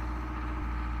try.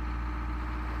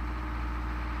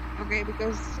 Okay,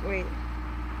 because, wait.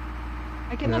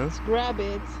 I cannot grab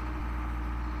it.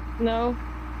 No.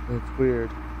 That's weird.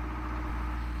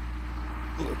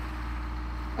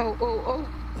 Oh,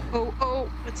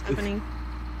 what's happening?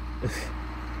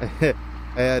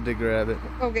 I had to grab it.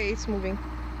 Okay, it's moving.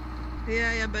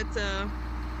 Yeah, but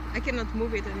I cannot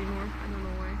move it anymore. I don't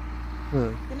know why.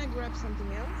 Huh. Can I grab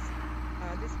something else?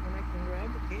 This one I can grab,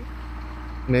 okay.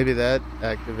 Maybe that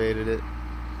activated it.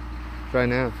 Try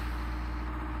now.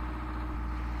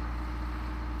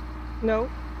 No.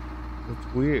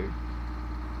 That's weird.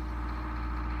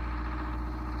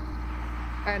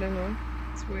 I don't know.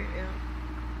 It's weird, yeah.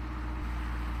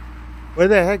 Where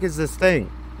the heck is this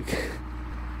thing?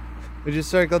 We just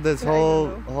circled this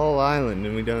whole island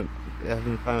and we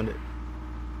haven't found it.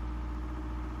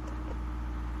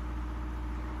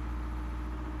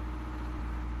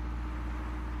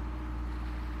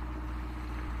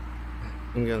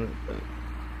 I'm gonna.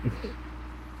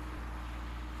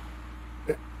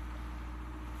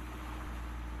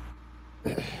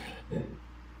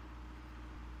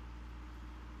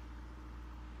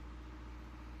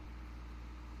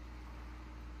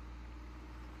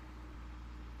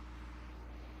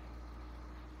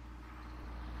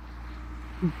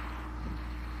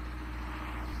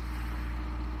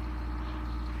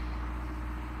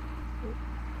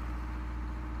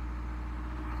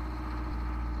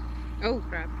 Oh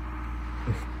crap.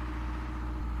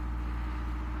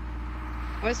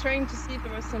 I was trying to see if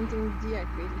there was something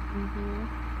deactivated in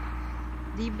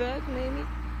here. Debug maybe?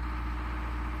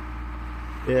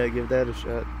 Yeah, give that a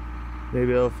shot.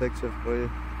 Maybe I'll fix it for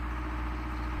you.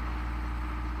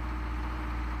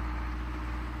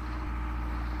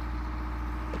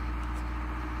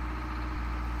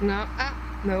 No,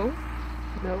 no,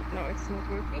 it's not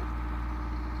working.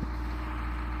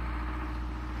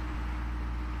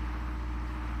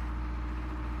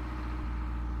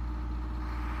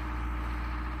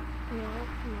 No,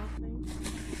 nothing.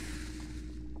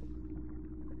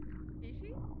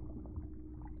 Fifi?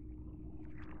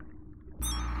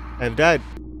 I've died.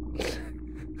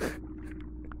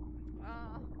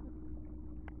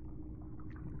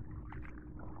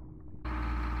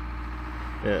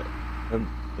 Yeah, I'm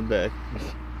back.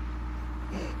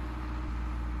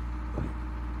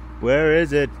 Where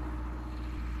is it?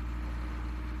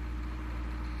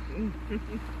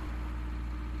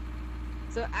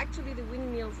 So actually the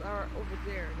windmills are over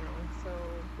there now, so...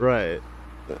 Right.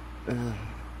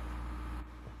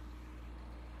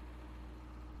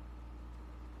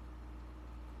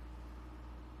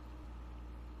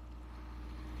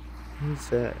 What's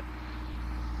that?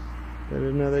 Is that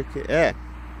another cave? Yeah,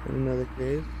 another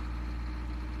cave.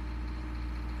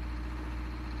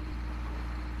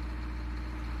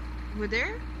 Over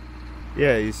there?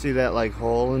 Yeah, you see that like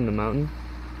hole in the mountain?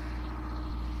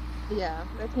 Yeah,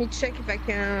 let me check if I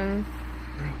can...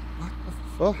 What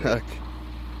the fuck?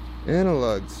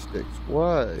 Analog sticks,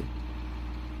 why?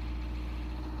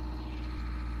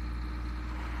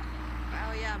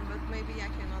 Oh yeah, but maybe I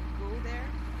cannot go there.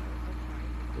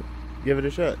 I'll try. Give it a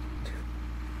shot.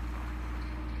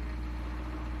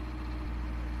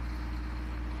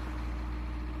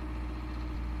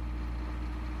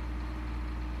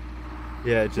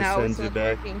 Yeah, it just now sends it's you not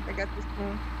back. working. I got this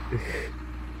one.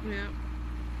 Yeah.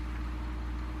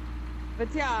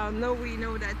 But yeah, now we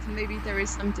know that maybe there is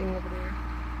something over there.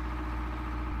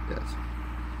 Yes.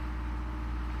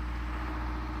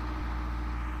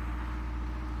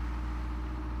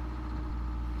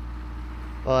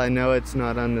 Well, I know it's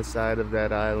not on the side of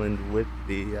that island with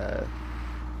the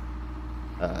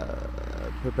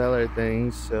propeller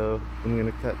things, so I'm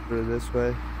gonna cut through this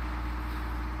way.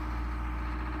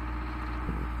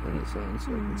 Turn this on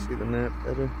so I can see the map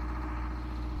better.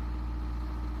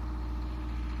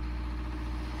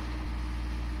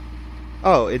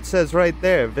 Oh, it says right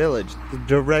there, village,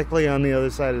 directly on the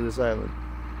other side of this island.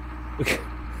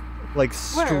 Like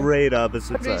straight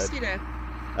opposite Where do you side. see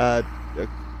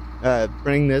that?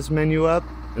 Bring this menu up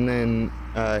and then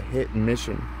hit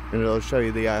mission, and it'll show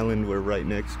you the island we're right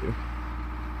next to.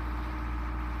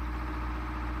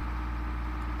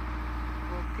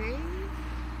 Okay.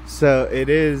 So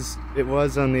it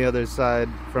was on the other side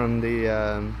from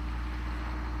the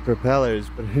propellers,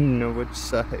 but I didn't know which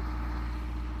side.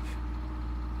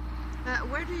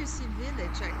 Where do you see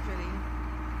village actually?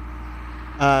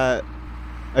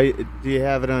 Do you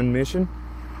have it on mission?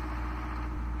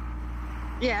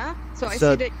 Yeah. So I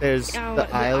So see there's the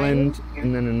island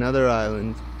and then another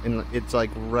island, and it's like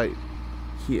right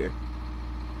here.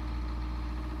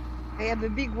 I have a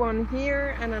big one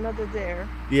here and another there.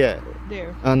 Yeah.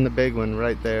 There. On the big one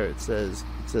right there, it says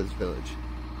village.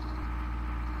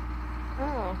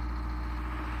 Oh.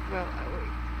 Well, wait.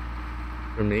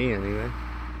 For me, anyway.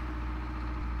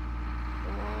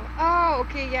 Oh,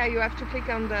 okay. Yeah, you have to click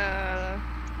on the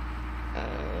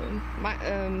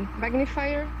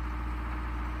magnifier.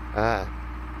 Ah.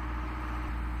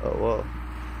 Oh, whoa.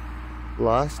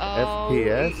 Lost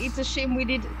FPS? It's a shame we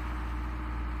did.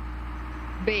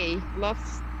 Bay.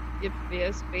 Lost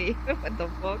FPS Bay. What the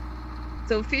fuck?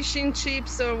 So fishing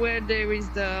chips or where there is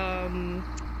the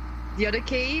other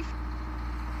cave?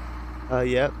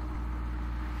 Yep.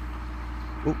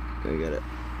 Oop, I got it.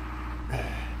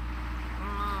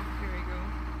 Ah, here we go.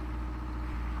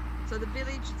 So the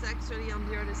village is actually on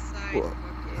the other side. Whoa.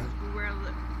 Okay.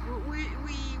 We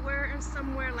were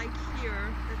somewhere like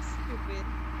here. That's stupid.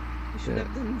 We should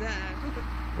have done that.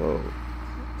 Whoa.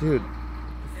 Dude, what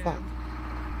the fuck?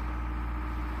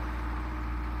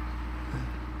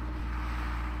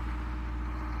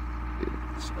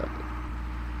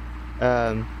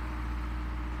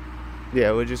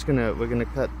 Yeah, we're gonna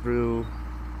cut through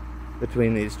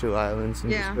between these two islands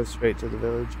and just go straight to the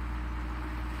village.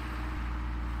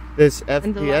 This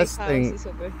FPS thing,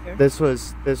 this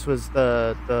was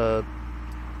the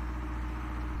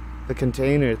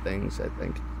container things, I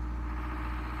think.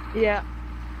 Yeah.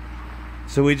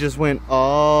 So we just went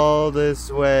all this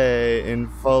way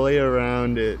and fully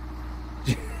around it.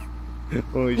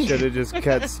 When we should have just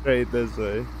cut straight this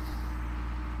way.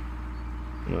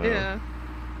 Wow. Yeah.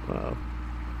 Wow.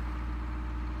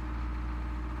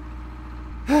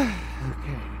 Okay.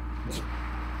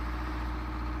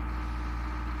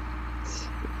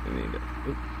 I need it.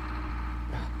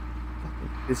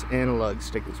 This analog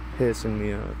stick is pissing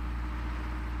me off.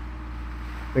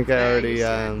 I think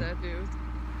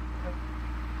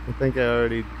I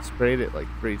already sprayed it like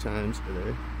 3 times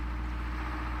today.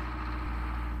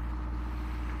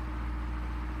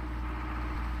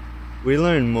 We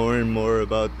learn more and more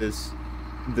about this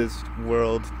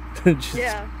world just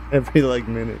every like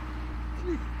minute.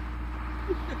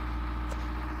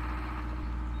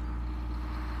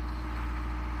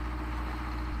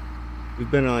 We've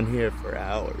been on here for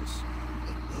hours.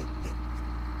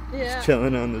 Yeah. Just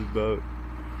chilling on this boat.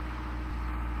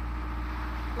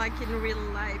 Like in real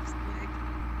life, like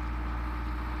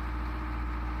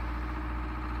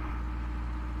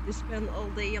you spend all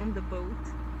day on the boat.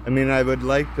 I mean, I would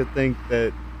like to think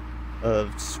that a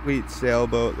sweet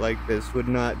sailboat like this would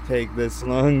not take this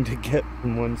long to get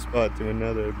from one spot to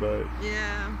another, but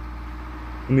yeah.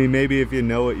 I mean, maybe if you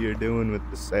know what you're doing with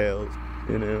the sails,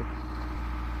 you know.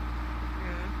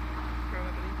 Yeah,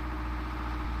 probably.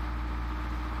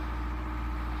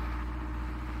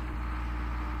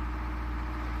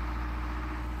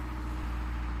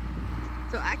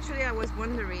 So actually, I was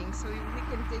wondering. So we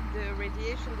can take the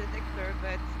radiation detector,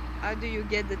 but how do you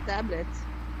get the tablet?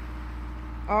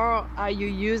 Or are you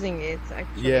using it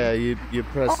actually? Yeah, you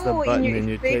press the button and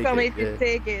you take it. You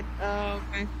take it. Oh,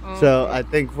 okay. Oh, so okay. I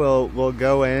think we'll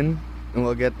go in and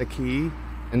we'll get the key,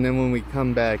 and then when we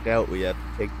come back out, we have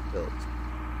to take the pills.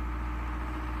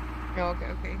 Oh,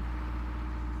 okay.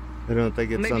 I don't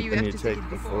think it's Maybe something you take take it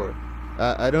before.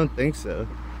 I don't think so.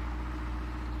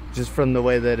 Just from the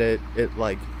way that it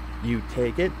like you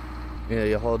take it, yeah,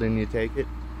 you hold and you take it.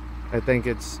 I think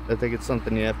it's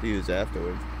something you have to use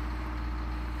afterwards.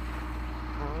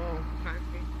 Oh, okay.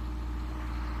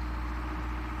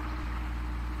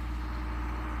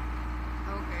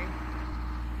 Okay.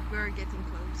 We're getting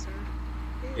closer.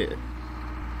 Yeah.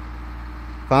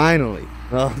 Finally.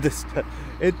 Oh,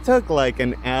 it took like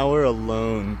an hour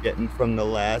alone getting from the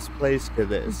last place to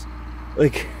this.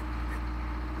 Like.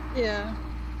 Yeah.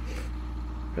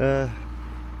 Well,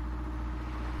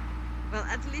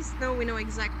 at least now we know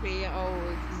exactly how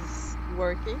it is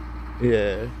working.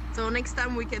 Yeah. So next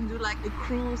time we can do like a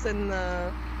cruise and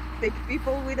take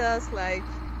people with us, like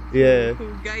to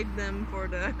guide them for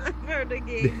the for the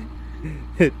game.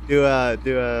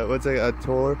 do what's a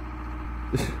tour?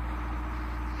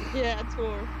 Yeah, a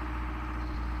tour.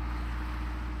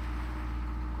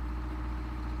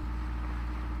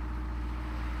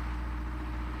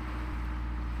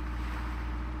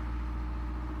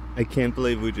 I can't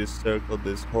believe we just circled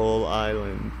this whole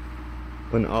island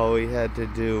when all we had to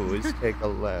do was take a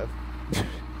left.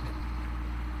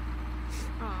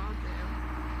 Oh,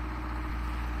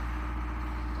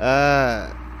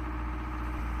 damn.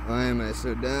 Why am I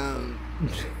so down?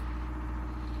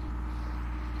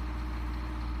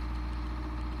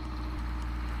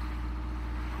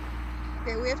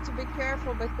 have to be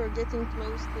careful, but we're getting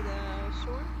close to the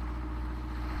shore.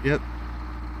 Yep.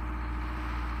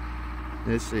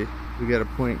 Let's see. We got a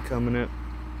point coming up.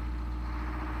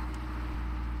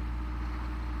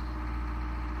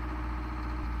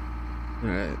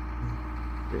 Alright.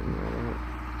 Getting that out.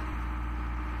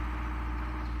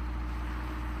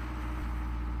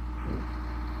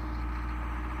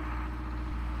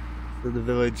 So the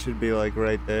village should be like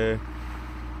right there.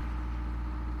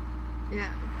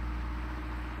 Yeah.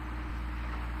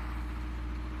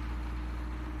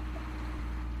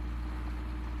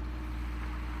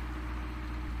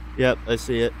 Yep, I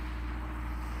see it.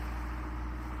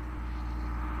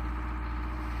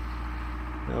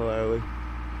 How are we?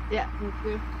 Yeah, me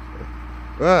too.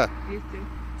 Ah! Me too.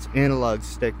 This analog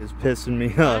stick is pissing me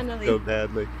off Finally. so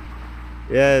badly.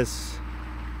 Yes.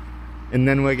 And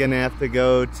then we're gonna have to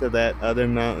go to that other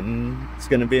mountain. It's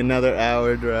gonna be another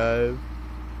hour drive.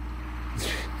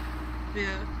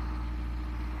 Yeah.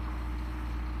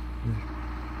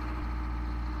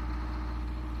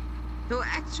 So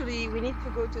actually, we need to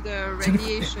go to the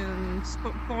radiation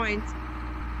point,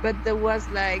 but there was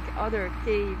like other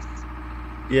caves.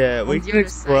 Yeah, we on the can other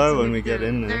side, explore so when we get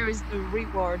in there. There is the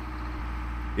reward.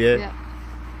 Yeah. Yeah.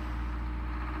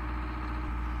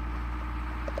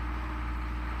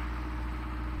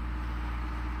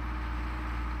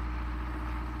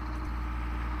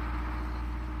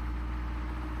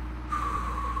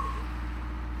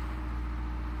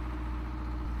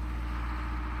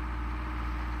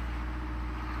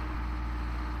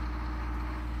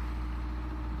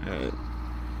 Alright.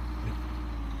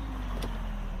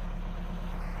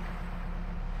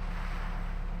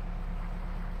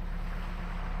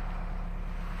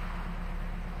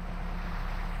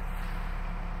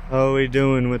 How are we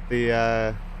doing with the,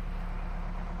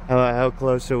 how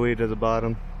close are we to the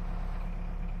bottom?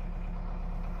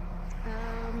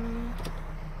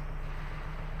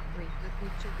 Wait, let me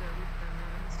check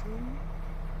with Zoom.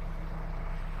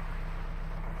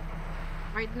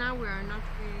 Right now, we are not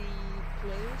really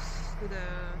close to the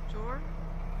shore.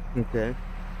 Okay.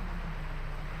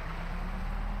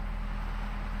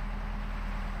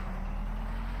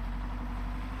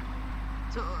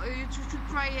 So you should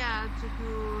try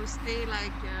to stay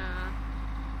like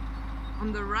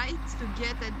on the right to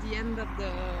get at the end of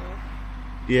the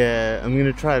Yeah, I'm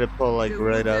gonna try to pull like the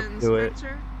right up wooden to it.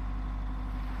 structure.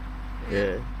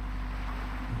 Yeah.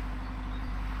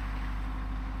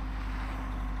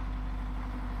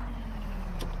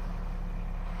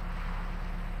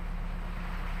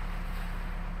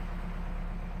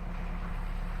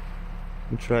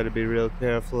 And try to be real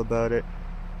careful about it.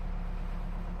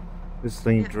 This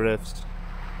thing Yeah. drifts.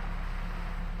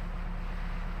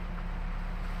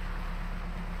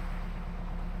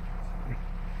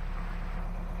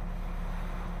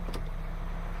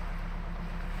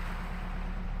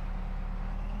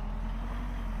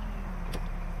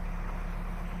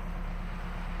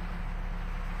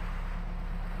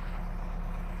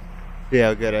 See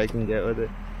how good I can get with it.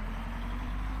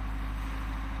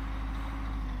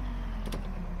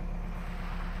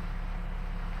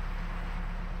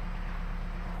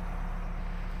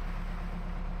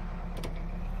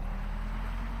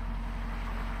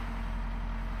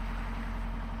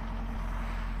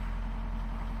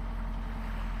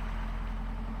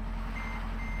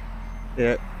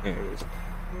 Yeah, there it is.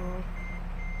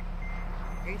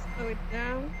 Okay, slow it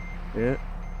down. Yeah.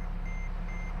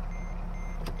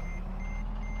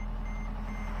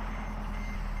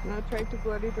 Now try to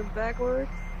go a little backwards.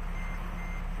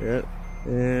 Yeah.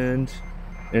 And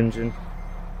engine.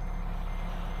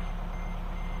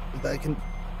 If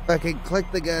I can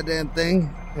click the goddamn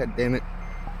thing. God damn it.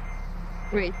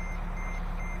 Wait.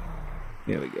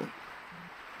 There we go.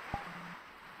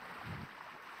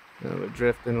 Now we're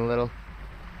drifting a little.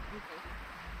 Okay.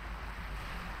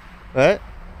 What?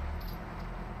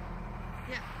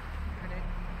 Yeah. Got it.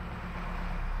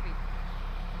 Wait.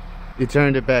 You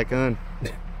turned it back on.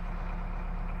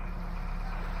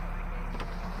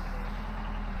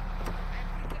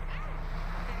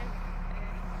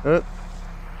 Oh,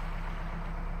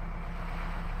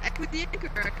 I put the anchor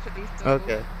actually. So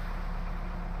okay.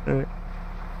 Alright.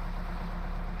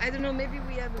 I don't know. Maybe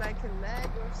we have like a lag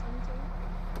or something.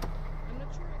 I'm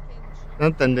not sure I can.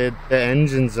 Something, the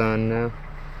engine's on now.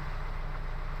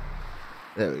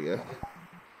 There we go.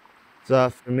 It's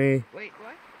off for me. Wait,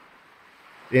 what?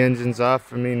 The engine's off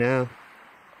for me now.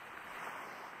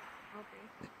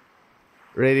 Okay.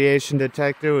 Radiation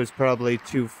detector was probably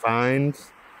to find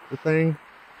the thing.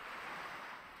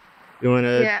 You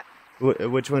wanna? Yeah.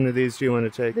 Which one of these do you want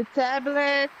to take? The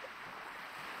tablet.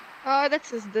 That's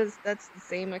the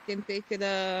same. I can take it.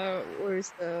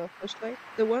 Where's the flashlight?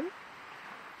 The one?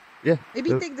 Yeah. Maybe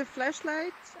take the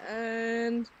flashlight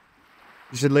and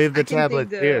You should leave the I can take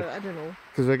tablet here. the. I don't know.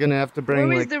 Because we're going to have to bring,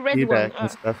 Where is like, the red key one? back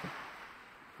and stuff.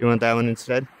 You want that one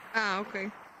instead? Okay.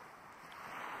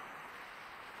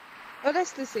 Oh,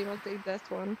 that's the same. I'll take that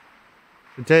one.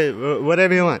 Take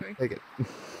whatever you want. Okay. Take it.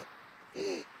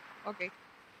 Okay.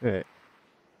 Alright.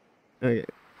 Okay.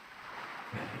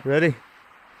 Ready?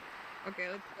 Okay,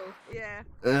 let's go. Yeah.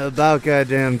 About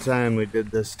goddamn time we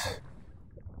did this.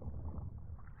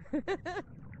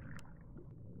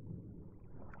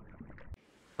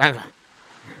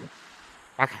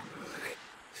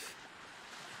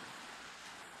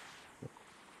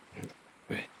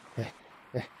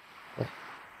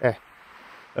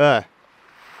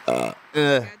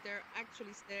 Yeah, there are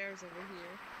actually stairs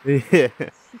over here. Yeah.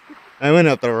 I went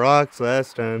up the rocks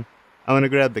last time. I want to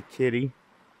grab the kitty.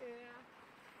 Yeah.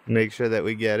 Make sure that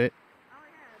we get it. Oh yeah,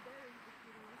 there is the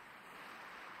kitty.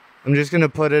 I'm just gonna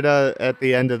put it at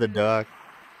the end of the dock.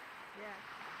 Yeah.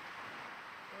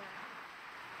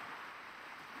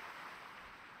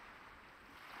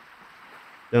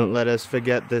 Don't let us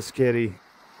forget this kitty.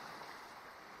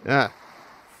 Ah,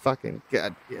 fucking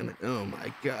goddamn it! Oh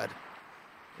my god,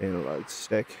 analog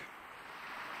stick.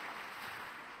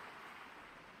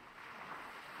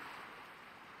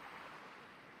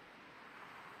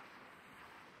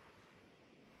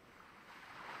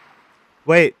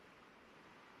 Wait.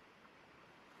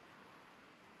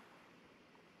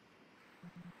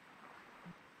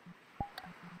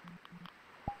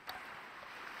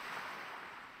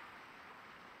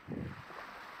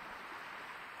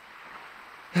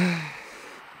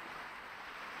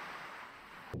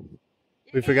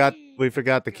 We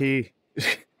forgot the key. Well,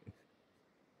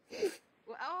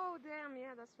 oh damn,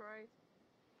 yeah, that's right.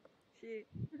 Shit.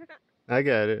 I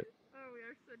got it. Oh, we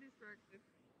are so distracted.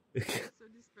 So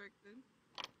distracted.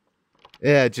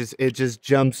 Yeah, it just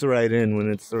jumps right in when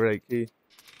it's the right key.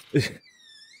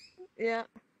 Yeah.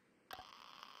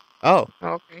 Oh.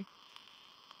 Okay.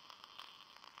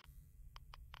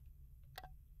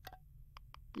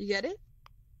 You get it?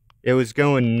 It was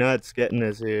going nuts getting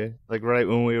us here. Like right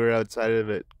when we were outside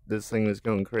of it, this thing was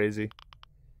going crazy.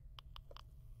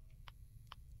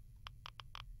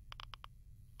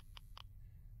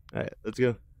 Alright, let's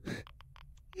go.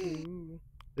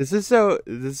 This is so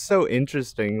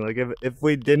interesting. Like if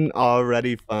we didn't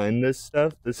already find this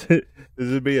stuff, this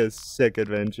would be a sick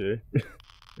adventure.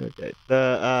 Okay.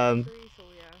 The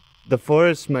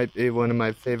forest might be one of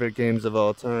my favorite games of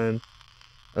all time.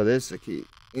 Oh, there's the key.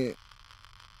 Yeah.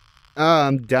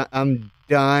 Oh, I'm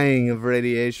dying of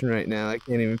radiation right now. I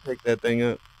can't even pick that thing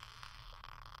up.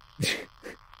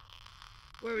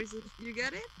 Where is it? You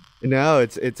get it? No,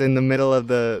 it's in the middle of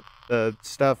the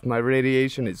stuff. My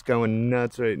radiation is going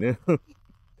nuts right now.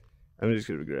 I'm just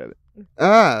gonna grab it.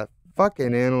 Ah,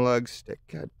 fucking analog stick.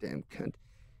 Goddamn cunt.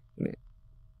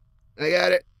 I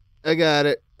got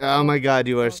it. Oh my god,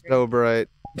 you are so bright.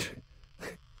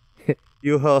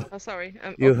 You hold. Oh, sorry.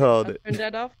 You hold it. Turn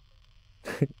that off.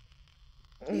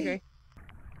 Okay.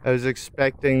 I was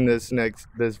expecting this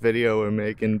video we're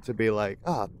making to be like,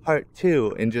 part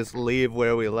 2, and just leave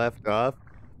where we left off.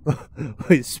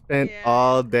 We spent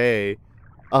all day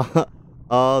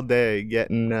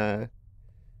getting the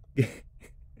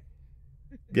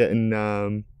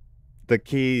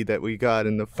key that we got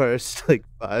in the first like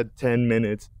 5-10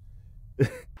 minutes.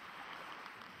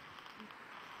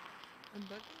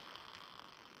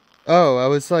 Oh, I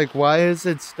was like, why is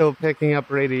it still picking up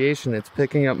radiation? It's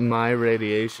picking up my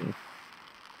radiation.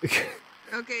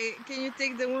 Okay, can you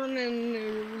take the one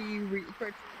and we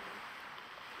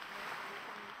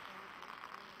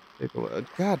Take a look.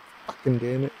 God fucking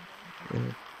damn it.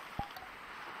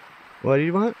 What do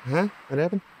you want? Huh? What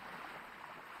happened?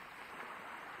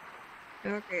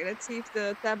 Okay, let's see if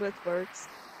the tablet works.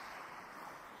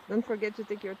 Don't forget to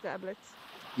take your tablet.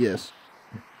 Yes.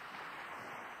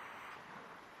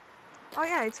 Oh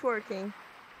yeah, it's working.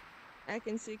 I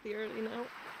can see clearly now.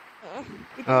 It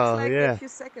takes like a few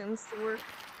seconds to work.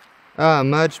 Ah,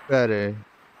 much better.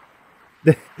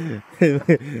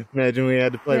 Imagine we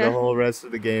had to play the whole rest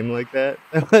of the game like that.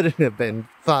 That wouldn't have been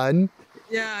fun.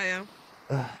 Yeah.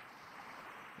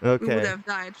 Okay. We would have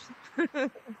died.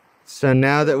 So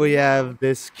now that we have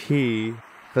this key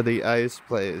for the ice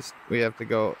place, we have to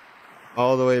go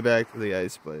all the way back to the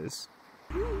ice place.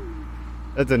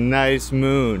 That's a nice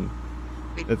moon.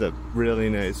 That's a really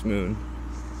nice moon.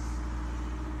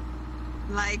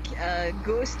 Like a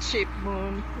ghost ship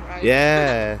moon, right?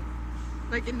 Yeah.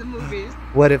 Like in the movies.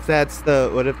 What if that's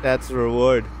the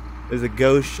reward? There's a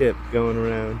ghost ship going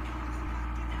around.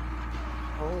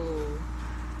 Oh,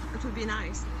 that would be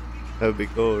nice. That would be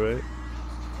cool, right?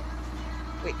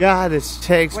 Wait. God, this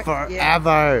takes What?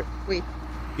 forever. Wait.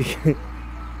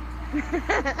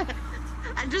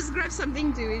 I just grabbed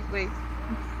something to eat. Wait.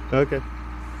 Okay.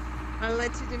 I'll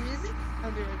let you do music.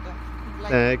 I'll be right back.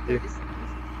 Like Thank 30 you.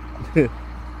 seconds.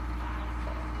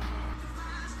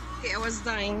 Okay, I was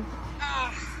dying.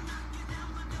 Ah.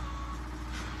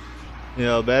 You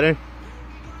know better?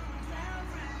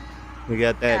 We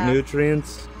got that Yeah.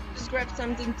 nutrients. Just grab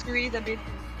something to eat a bit.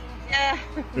 Yeah.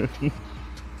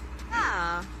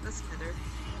 Ah, that's better.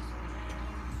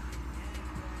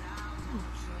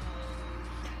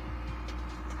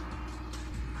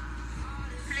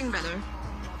 Feeling better.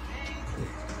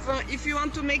 If you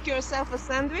want to make yourself a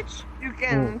sandwich, you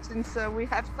can, since we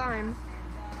have time.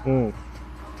 Mm.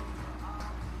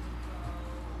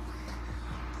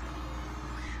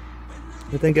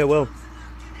 I think I will.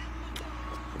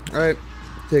 Alright,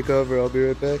 take over. I'll be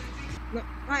right back. No,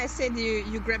 I said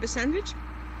you grab a sandwich?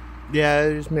 Yeah,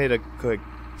 I just made a quick,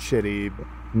 shitty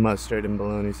mustard and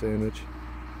bologna sandwich.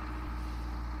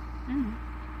 Mm.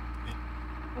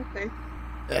 Okay.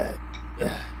 There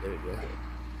we go.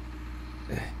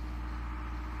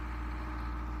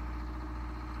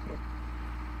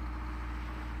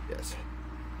 Yes.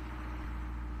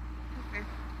 Okay.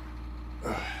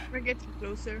 We'll get you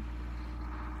closer.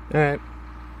 Alright.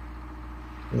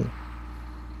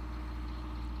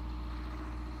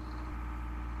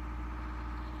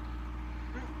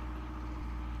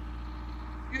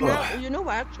 You know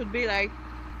what? Should be like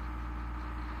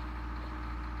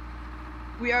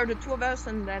we are the two of us,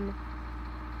 and then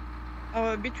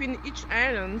between each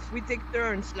island we take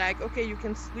turns. Like, okay, you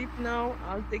can sleep now.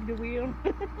 I'll take the wheel.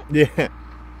 Yeah.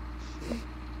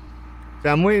 So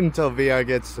I'm waiting until VR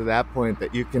gets to that point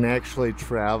that you can actually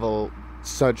travel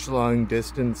such long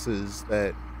distances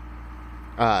that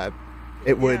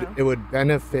it would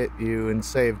benefit you and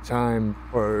save time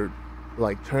for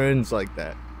like turns like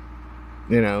that.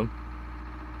 You know,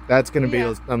 that's going to be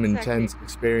some intense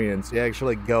experience. You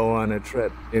actually go on a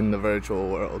trip in the virtual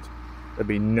world. That'd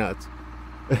be nuts.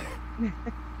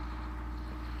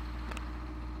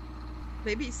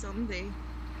 Maybe someday.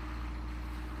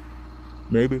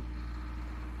 Maybe.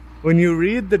 When you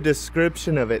read the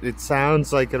description of it, it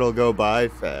sounds like it'll go by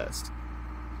fast.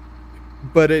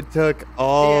 But it took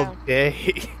all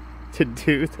day to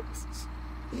do this.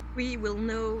 We will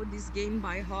know this game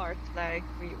by heart. Like,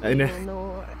 we will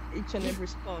know each and every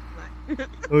spot. Like.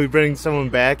 When we bring someone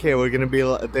back here, they're gonna be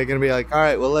like, all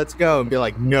right, well, let's go. And be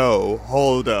like, no,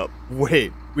 hold up.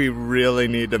 Wait, we really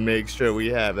need to make sure we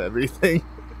have everything.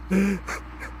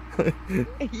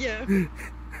 Yeah.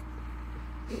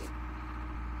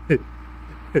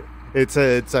 It's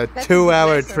a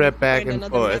 2-hour trip back and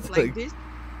forth. Like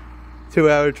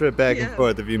 2-hour trip back and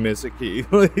forth if you miss a key.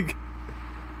 Like,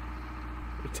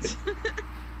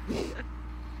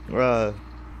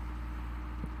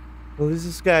 what is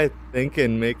this guy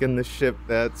thinking, making the ship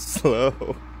that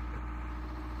slow?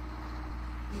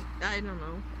 I don't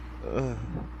know.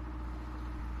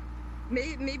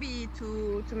 Maybe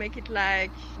to make it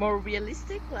like more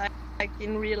realistic, like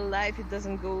in real life it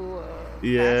doesn't go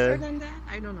faster than that.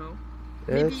 I don't know.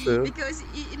 Yeah, maybe true. because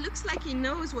it looks like he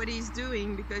knows what he's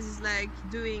doing, because he's like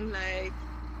doing like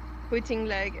putting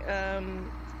like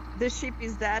the ship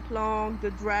is that long,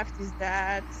 the draft is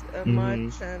that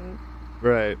much, and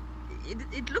right.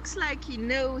 It looks like he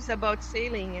knows about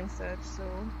sailing and such. So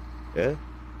yeah,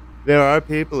 there are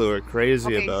people who are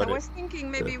crazy about it. Okay, so I was thinking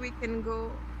maybe we can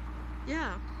go.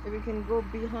 Yeah, we can go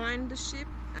behind the ship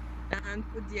and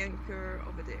put the anchor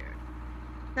over there.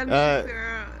 Tell me if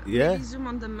we're maybe zoom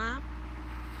on the map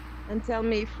and tell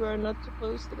me if we're not too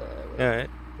close to the. All right,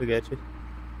 we got you.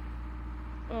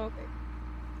 Oh,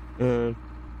 okay.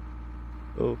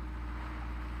 Oh.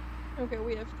 Okay,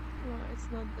 we have. No, it's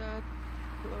not that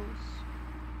close.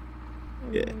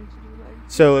 Yeah.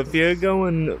 So if you're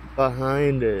going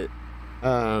behind it,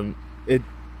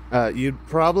 you'd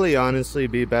probably honestly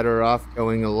be better off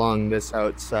going along this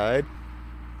outside,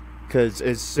 because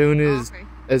as soon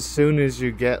as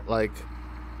you get like,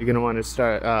 you're gonna want to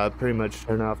start pretty much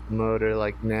turn off the motor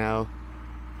like now,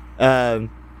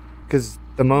 because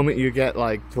the moment you get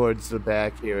like towards the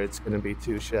back here, it's gonna be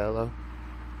too shallow.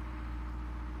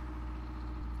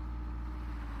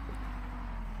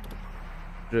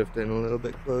 Drift in a little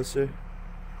bit closer.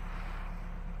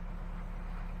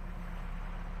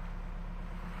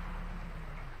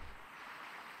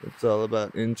 It's all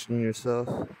about inching yourself.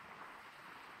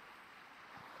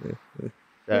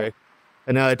 Sorry.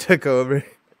 I know I took over.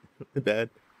 Bad.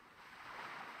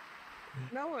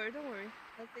 No worry, don't worry.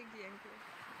 I'll take the anchor.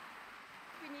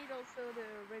 We need need also the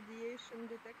radiation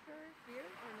detector here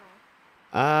or no?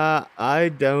 I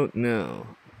don't know.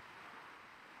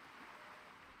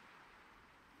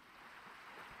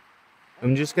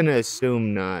 I'm just gonna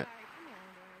assume not. Come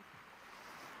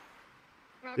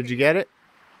on, guys. Did Okay, you get it?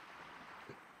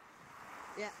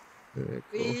 yeah. Very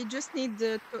cool. We just need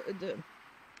the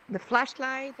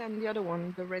flashlight and the other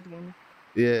one, the red one.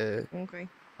 Yeah. Okay.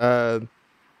 Yeah.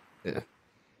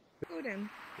 Go then.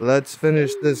 Let's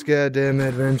finish this goddamn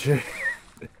adventure.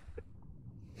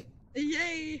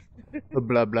 Yay!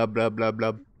 Blah blah blah blah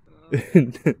blah.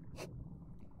 Okay,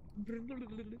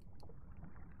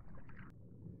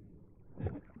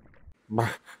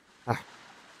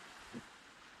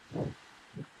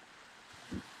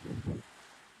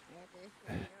 here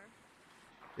we are.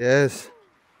 Yes.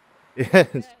 Yes. Yeah,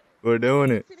 We're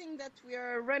doing it. feeling that we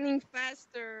are running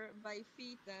faster by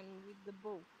feet than with the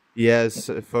boat. Yes,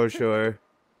 for sure.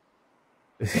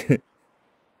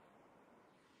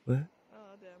 What?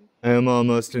 Oh damn! I am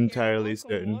almost We can entirely walk on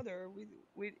certain. water.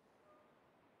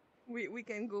 We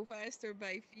can go faster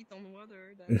by feet on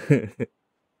water than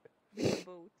with the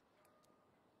boat.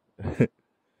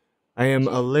 I am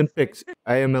Jesus, Olympics. right?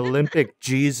 I am Olympic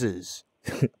Jesus.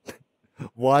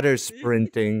 Water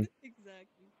sprinting.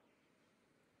 Exactly.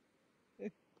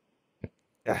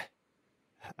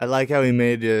 I like how he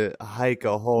made you hike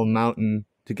a whole mountain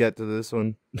to get to this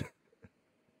one.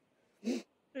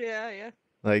 Yeah.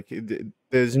 Like,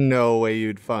 there's no way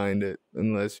you'd find it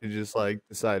unless you just, like,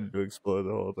 decided to explore the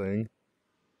whole thing.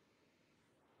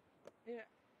 Yeah.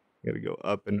 You gotta go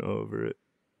up and over it.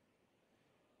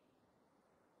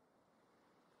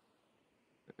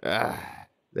 Ah,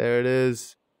 there it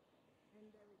is.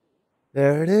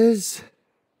 There it is.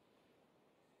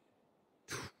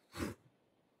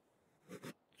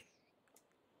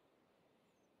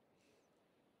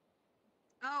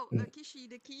 Oh, Kishi,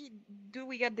 the key. Do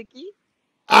we get the key?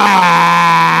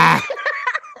 Ah!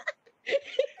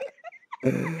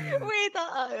 Wait,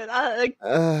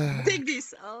 take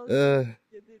this. I'll get it.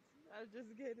 I'll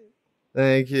just get it.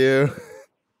 Thank you.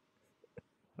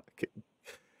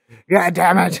 God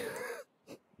damn it!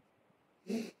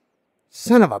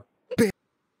 Son of a bitch.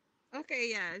 Okay,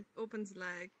 yeah, it opens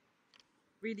like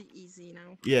really easy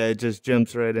now. Yeah, it just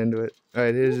jumps right into it.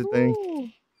 Alright, here's the thing.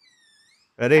 Woohoo!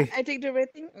 Ready? I take the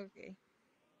red thing? Okay.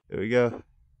 Here we go.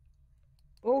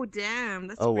 Oh, damn.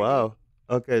 That's Oh, pretty. wow.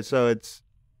 Okay, so it's...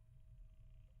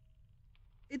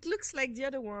 It looks like the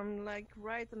other one, like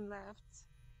right and left.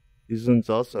 These ones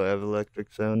also have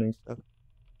electric sounding stuff.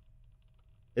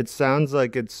 It sounds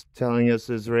like it's telling us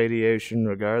there's radiation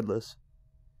regardless.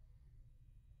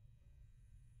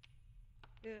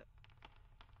 Yeah.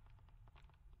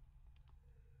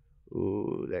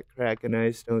 Ooh, that crack and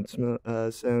ice don't smell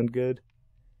sound good.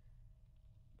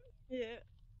 Yeah.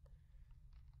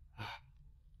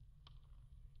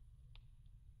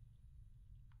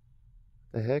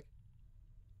 The heck?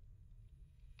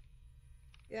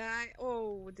 Yeah,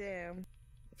 oh, damn.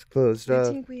 It's closed Do you off.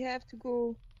 think we have to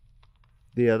go?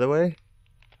 The other way?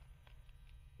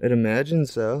 I'd imagine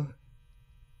so.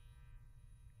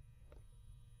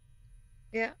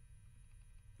 Yeah.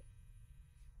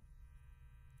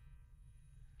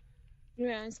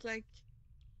 Yeah, it's like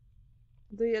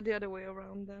the other way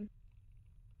around then.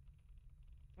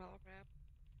 Oh, crap.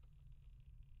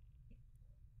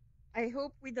 I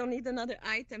hope we don't need another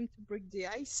item to break the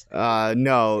ice.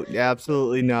 No,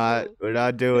 absolutely not. We're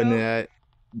not doing that.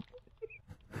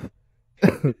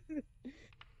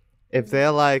 If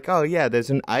they're like, oh yeah, there's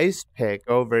an ice pick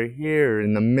over here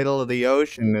in the middle of the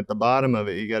ocean at the bottom of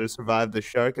it, you gotta survive the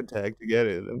shark attack to get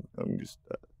it. I'm just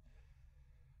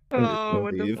Oh,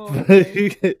 what the leave.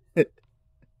 fuck?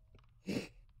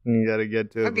 You gotta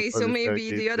get to it. Okay, so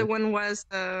maybe the other one was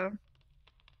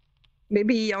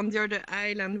maybe on the other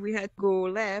island we had to go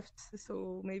left,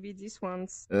 so maybe this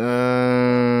one's this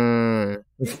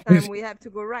time we have to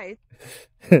go right.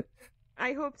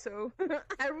 I hope so.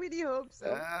 I really hope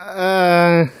so.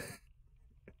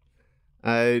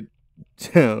 I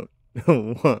don't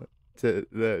want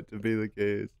that to be the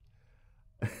case.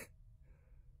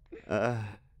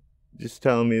 Just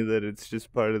tell me that it's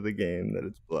just part of the game, that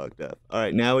it's blocked up.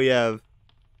 Alright, now we have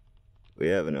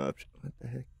an option. What the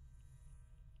heck?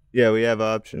 Yeah, we have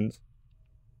options.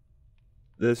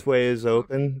 This way is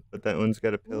open, but that one's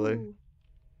got a pillar. Ooh.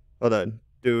 Hold on.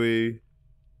 Do we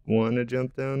want to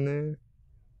jump down there?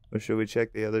 Or should we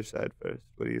check the other side first?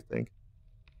 What do you think?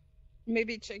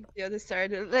 Maybe check the other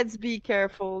side. Let's be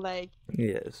careful. Like,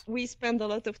 yes, we spend a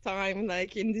lot of time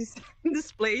like in this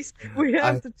place. We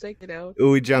have to check it out.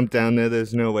 We jump down there.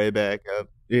 There's no way back up.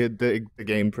 The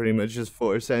game pretty much just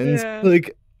force ends. Yeah.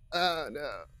 Like, oh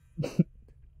no.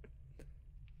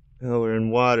 Oh, we're in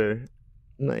water.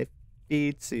 My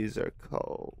feetsies are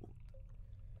cold.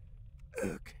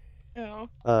 Okay. Oh.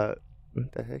 What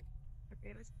the heck?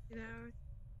 Okay, let's get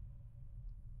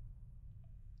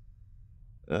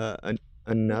out.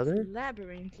 Another? It's a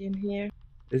labyrinth in here.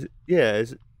 Is it, yeah,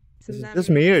 is It's a it just labyrinth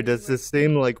me or everywhere. does this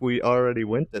seem like we already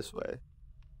went this way?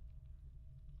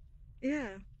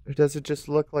 Yeah. Or does it just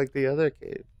look like the other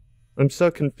cave? I'm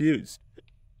so confused.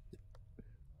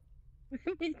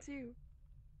 Me too.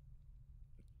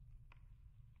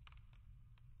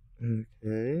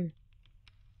 Okay.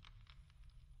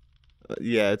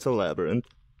 Yeah, it's a labyrinth.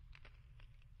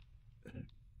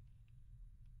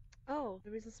 Oh,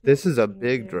 there is a small This is a thing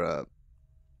big there. drop.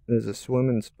 There's a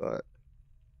swimming spot.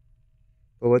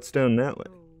 But what's down that way?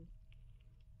 Oh.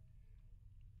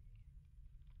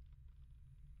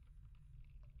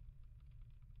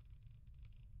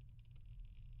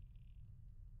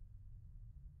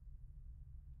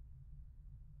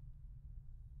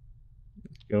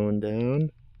 Going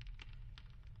down.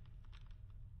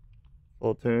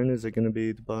 Full turn. Is it going to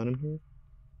be the bottom here?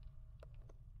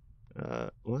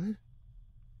 What?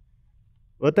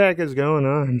 What the heck is going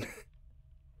on?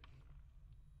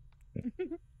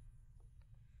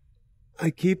 I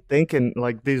keep thinking,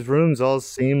 like, these rooms all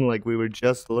seem like we were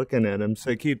just looking at them. So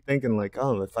I keep thinking, like,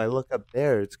 oh, if I look up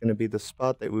there, it's going to be the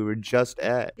spot that we were just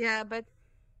at. Yeah, but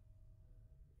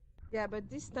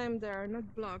this time they are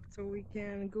not blocked, so we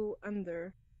can go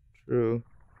under. True.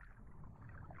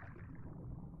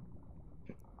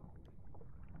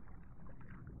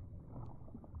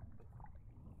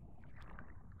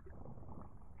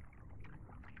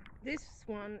 This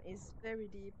one is very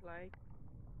deep, like.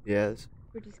 Yes.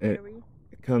 Pretty scary.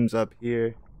 It comes up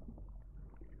here.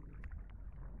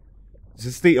 Is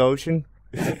this the ocean?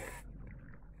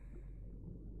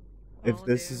 If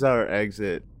this is our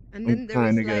exit, and then I'm there is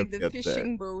kind of gonna like the be upset.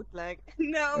 fishing boat, like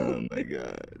no. Oh my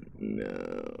god,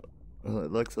 no. Well,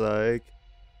 it looks like.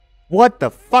 What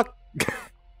the fuck?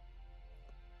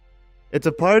 It's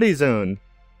a party zone.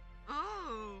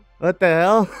 Oh. What the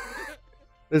hell?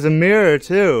 There's a mirror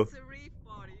too. It's a rave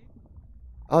party.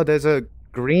 Oh, there's a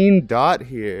green dot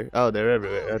here. Oh, they're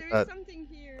everywhere. Oh, there is something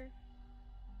here.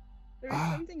 There is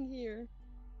something here.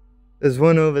 There's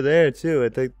one over there too. I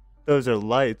think those are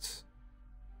lights.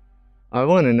 I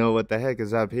want to know what the heck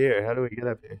is up here. How do we get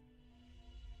up here?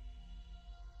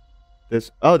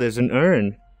 Oh, there's an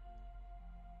urn.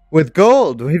 With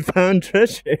gold. We found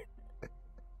treasure.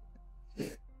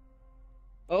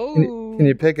 Oh. Can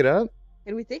you pick it up?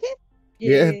 Can we take it?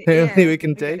 Yeah, apparently we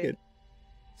can got take it.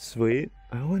 Sweet.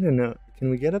 I want to know. Can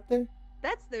we get up there?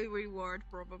 That's the reward,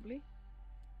 probably.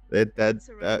 That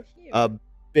a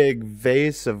big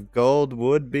vase of gold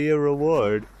would be a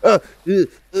reward. We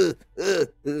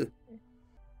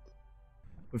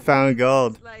found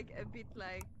gold. It's like a bit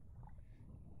like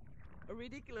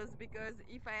ridiculous because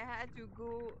if I had to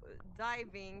go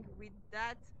diving with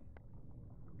that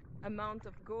amount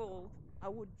of gold, I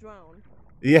would drown.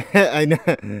 Yeah, I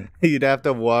know. You'd have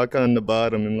to walk on the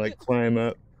bottom and like climb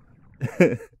up.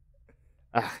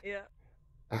 Yeah.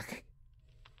 Okay.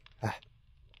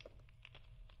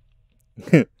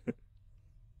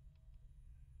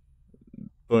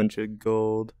 Bunch of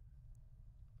gold.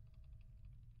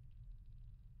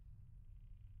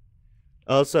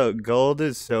 Also, gold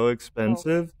is so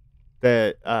expensive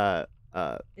that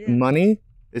money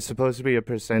is supposed to be a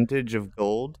percentage of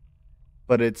gold,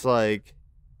 but it's like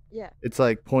it's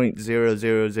like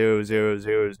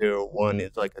 0.00000001.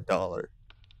 It's like $1.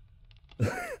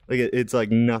 Like it's like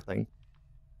nothing.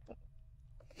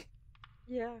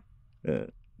 Yeah.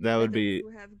 That would be. To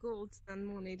have gold than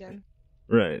money then.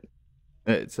 Right.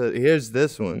 Alright, so here's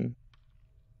this one.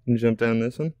 Can you jump down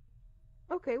this one?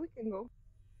 Okay, we can go.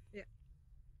 Yeah.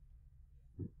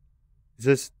 Is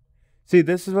this? See,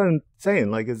 this is what I'm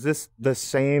saying. Like, is this the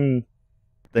same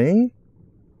thing?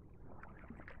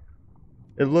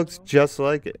 It looks just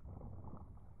like it.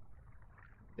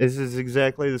 This is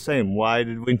exactly the same. Why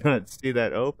did we not see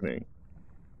that opening?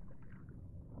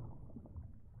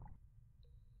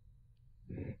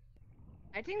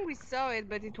 I think we saw it,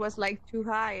 but it was like too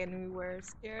high and we were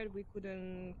scared we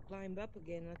couldn't climb up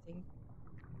again, I think.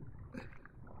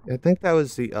 I think that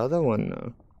was the other one,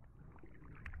 though.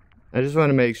 I just want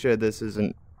to make sure this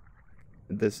isn't...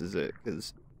 This is it,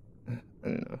 because... I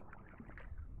don't know.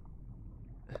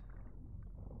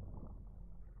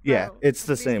 Yeah, well, it's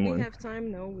the same one. We have time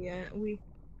now. We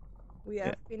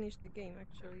have finished the game,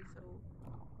 actually, so...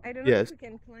 I don't know if we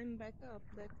can climb back up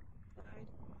that side.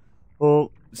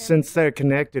 Well, since they're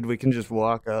connected, we can just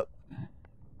walk up.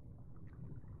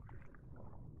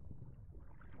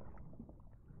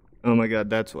 Oh my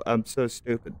god, I'm so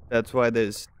stupid. That's why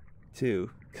there's too,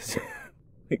 because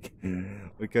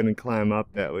we couldn't climb up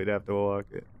that. We'd have to walk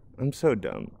it. I'm so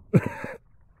dumb.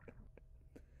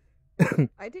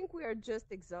 I think we are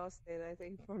just exhausted, I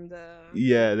think, from the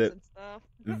Yeah, roads that and stuff.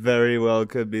 very well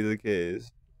could be the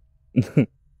case.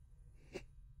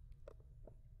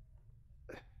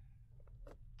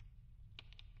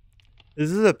 This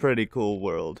is a pretty cool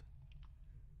world.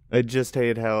 I just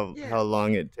hate how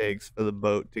long it takes for the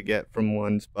boat to get from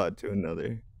one spot to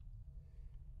another.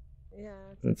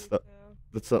 Yeah, That's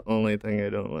the only thing I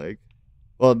don't like.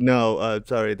 Well, no,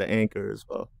 sorry, the anchor as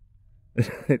well.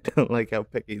 I don't like how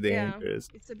picky the anchor is.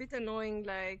 It's a bit annoying,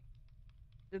 like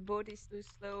the boat is too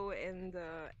slow and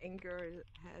the anchor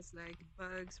has like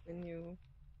bugs when you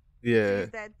say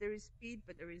that there is speed,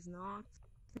 but there is not.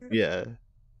 Yeah.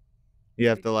 You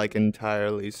have to like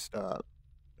entirely stop.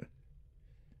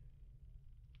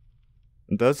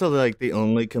 Those are like the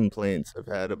only complaints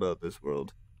I've had about this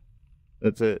world.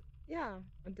 That's it. Yeah,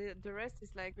 the rest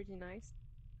is like pretty nice.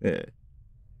 Yeah.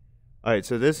 Alright,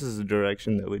 so this is the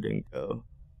direction that we didn't go.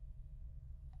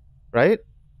 Right?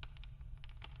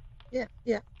 Yeah.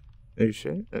 Are you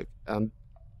sure? Okay, I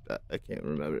can't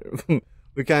remember.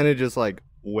 We kind of just like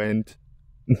went.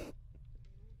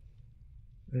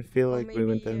 I feel like we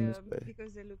went down this way.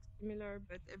 Because they look similar,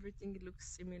 but everything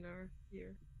looks similar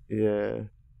here. Yeah.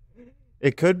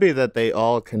 It could be that they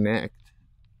all connect,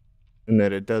 and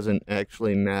that it doesn't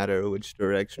actually matter which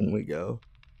direction we go.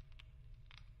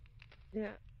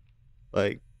 Yeah.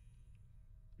 Like,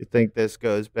 you think this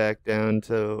goes back down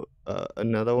to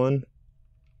another one?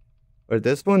 Or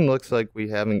this one looks like we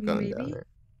haven't gone down it.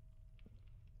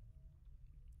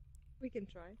 We can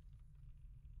try.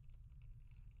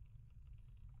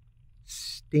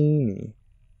 Steamy.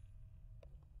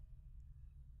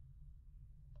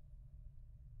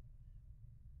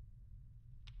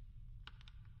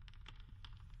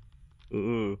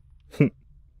 Ooh.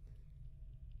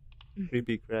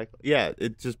 Creepy crackle. Yeah,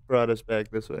 it just brought us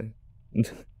back this way.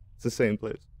 It's the same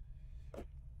place.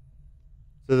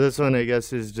 So this one, I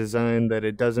guess, is designed that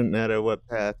it doesn't matter what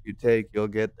path you take, you'll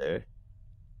get there.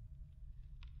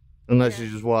 Unless you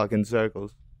just walk in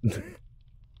circles. It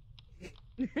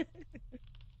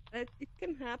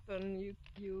can happen.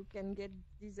 You can get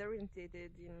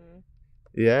disorientated in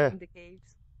the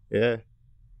caves. Yeah.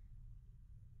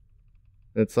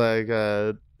 It's like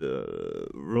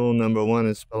rule number 1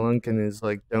 is spelunking is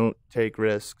like don't take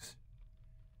risks.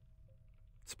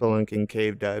 Spelunking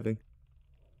cave diving.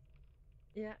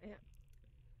 Yeah.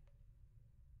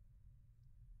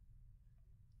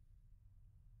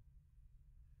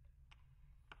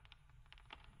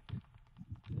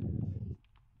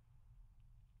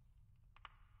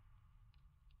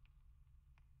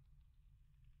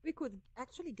 We could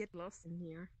actually get lost in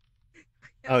here.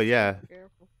 Oh yeah.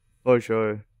 Careful. For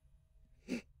sure.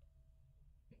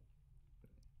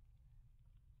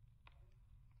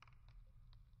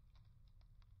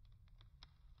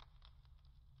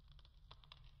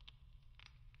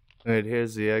 Alright,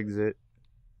 here's the exit.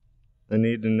 I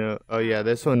need to know. Oh yeah,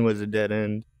 this one was a dead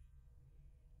end.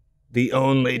 The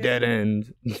only dead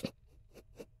end.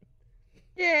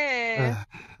 Yeah.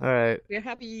 Alright. We're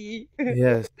happy.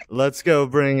 Yes. Let's go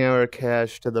bring our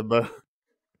cash to the boat.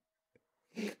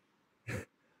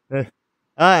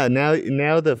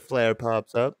 Now the flare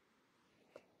pops up.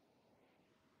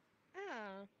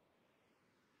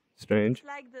 Strange. It's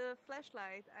like the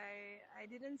flashlight. I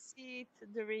didn't see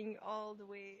it during all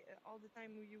the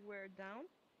time you were down.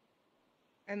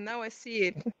 And now I see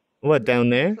it. What, down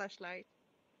there? Flashlight.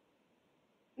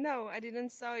 No, I didn't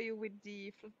saw you with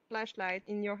the flashlight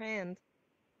in your hand.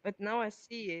 But now I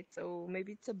see it, so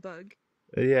maybe it's a bug.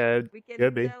 Yeah, we can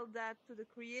could be. tell that to the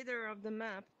creator of the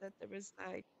map that there was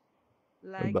like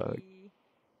laggy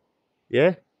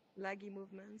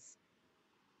movements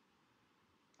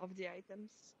of the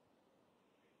items.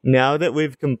 Now that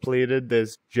we've completed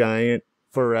this giant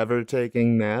forever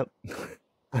taking map,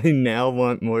 I now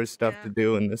want more stuff to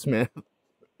do in this map.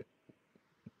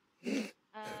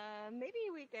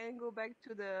 Maybe we can go back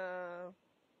to the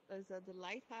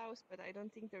lighthouse, but I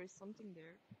don't think there is something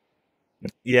there.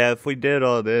 Yeah, if we did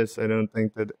all this, I don't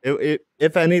think that it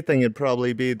if anything, it'd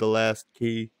probably be the last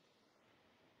key.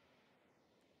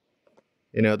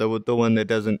 You know, the one that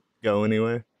doesn't go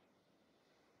anywhere.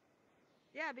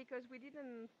 Yeah, because we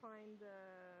didn't find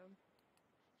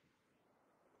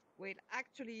wait,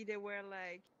 actually there were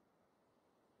like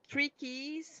 3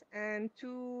 keys and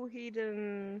 2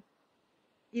 hidden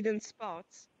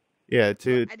spots. Yeah,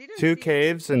 two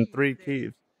caves and 3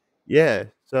 keys. Yeah,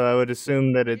 so I would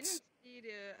assume that it's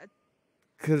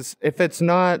because if it's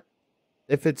not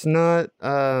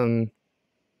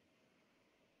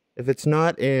if it's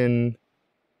not in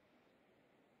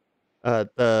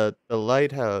the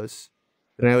lighthouse,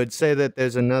 then I would say that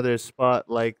there's another spot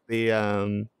like the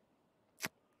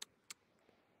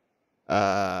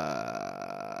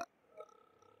uh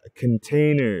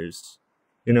containers.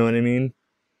 You know what I mean?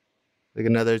 Like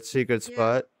another secret Yeah,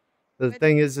 spot. The but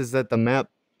thing is that the map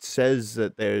says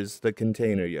that there's the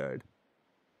container yard.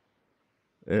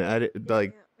 And yeah,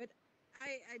 like yeah. But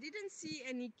I didn't see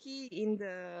any key in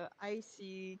the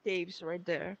icy caves right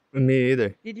there. me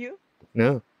either. Did you?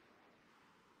 No,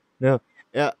 no.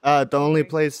 Yeah, the only Okay.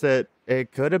 place that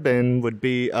it could have been would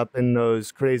be up in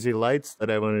those crazy lights that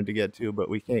I wanted to get to, but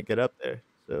we can't get up there.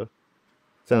 So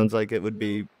sounds like it would No,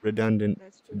 be redundant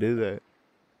that's to true. do that.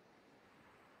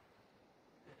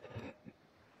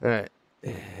 All right.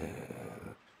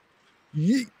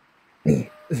 Yeet.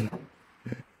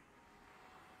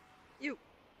 You.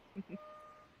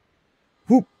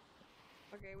 Whoop.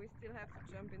 Okay, we still have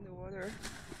to jump in the water.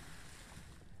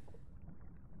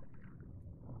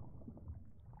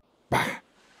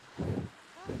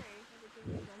 Okay, everything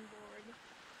is on board.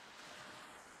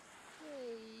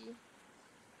 Yay.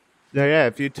 No, yeah.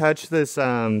 If you touch this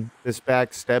this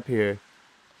back step here,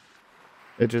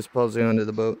 it just pulls you onto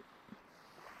the boat.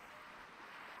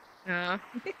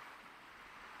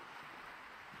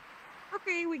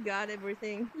 Okay, we got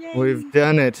everything. Yay. We've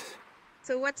done it.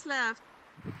 So what's left?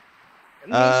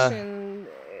 Uh, Mission.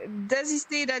 Does he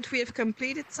say that we have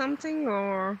completed something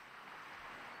or?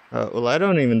 well, I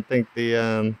don't even think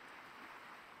the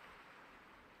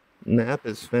map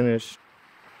is finished.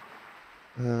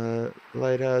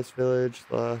 Lighthouse Village,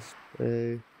 Lost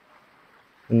Bay,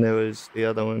 and there was the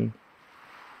other one.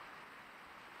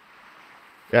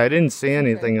 Yeah, I didn't see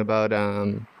anything about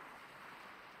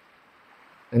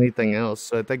anything else,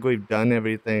 so I think we've done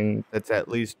everything that's at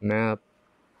least map.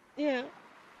 Yeah.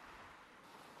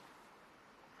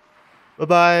 Bye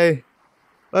bye.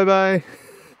 Bye bye.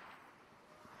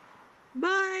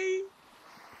 Bye.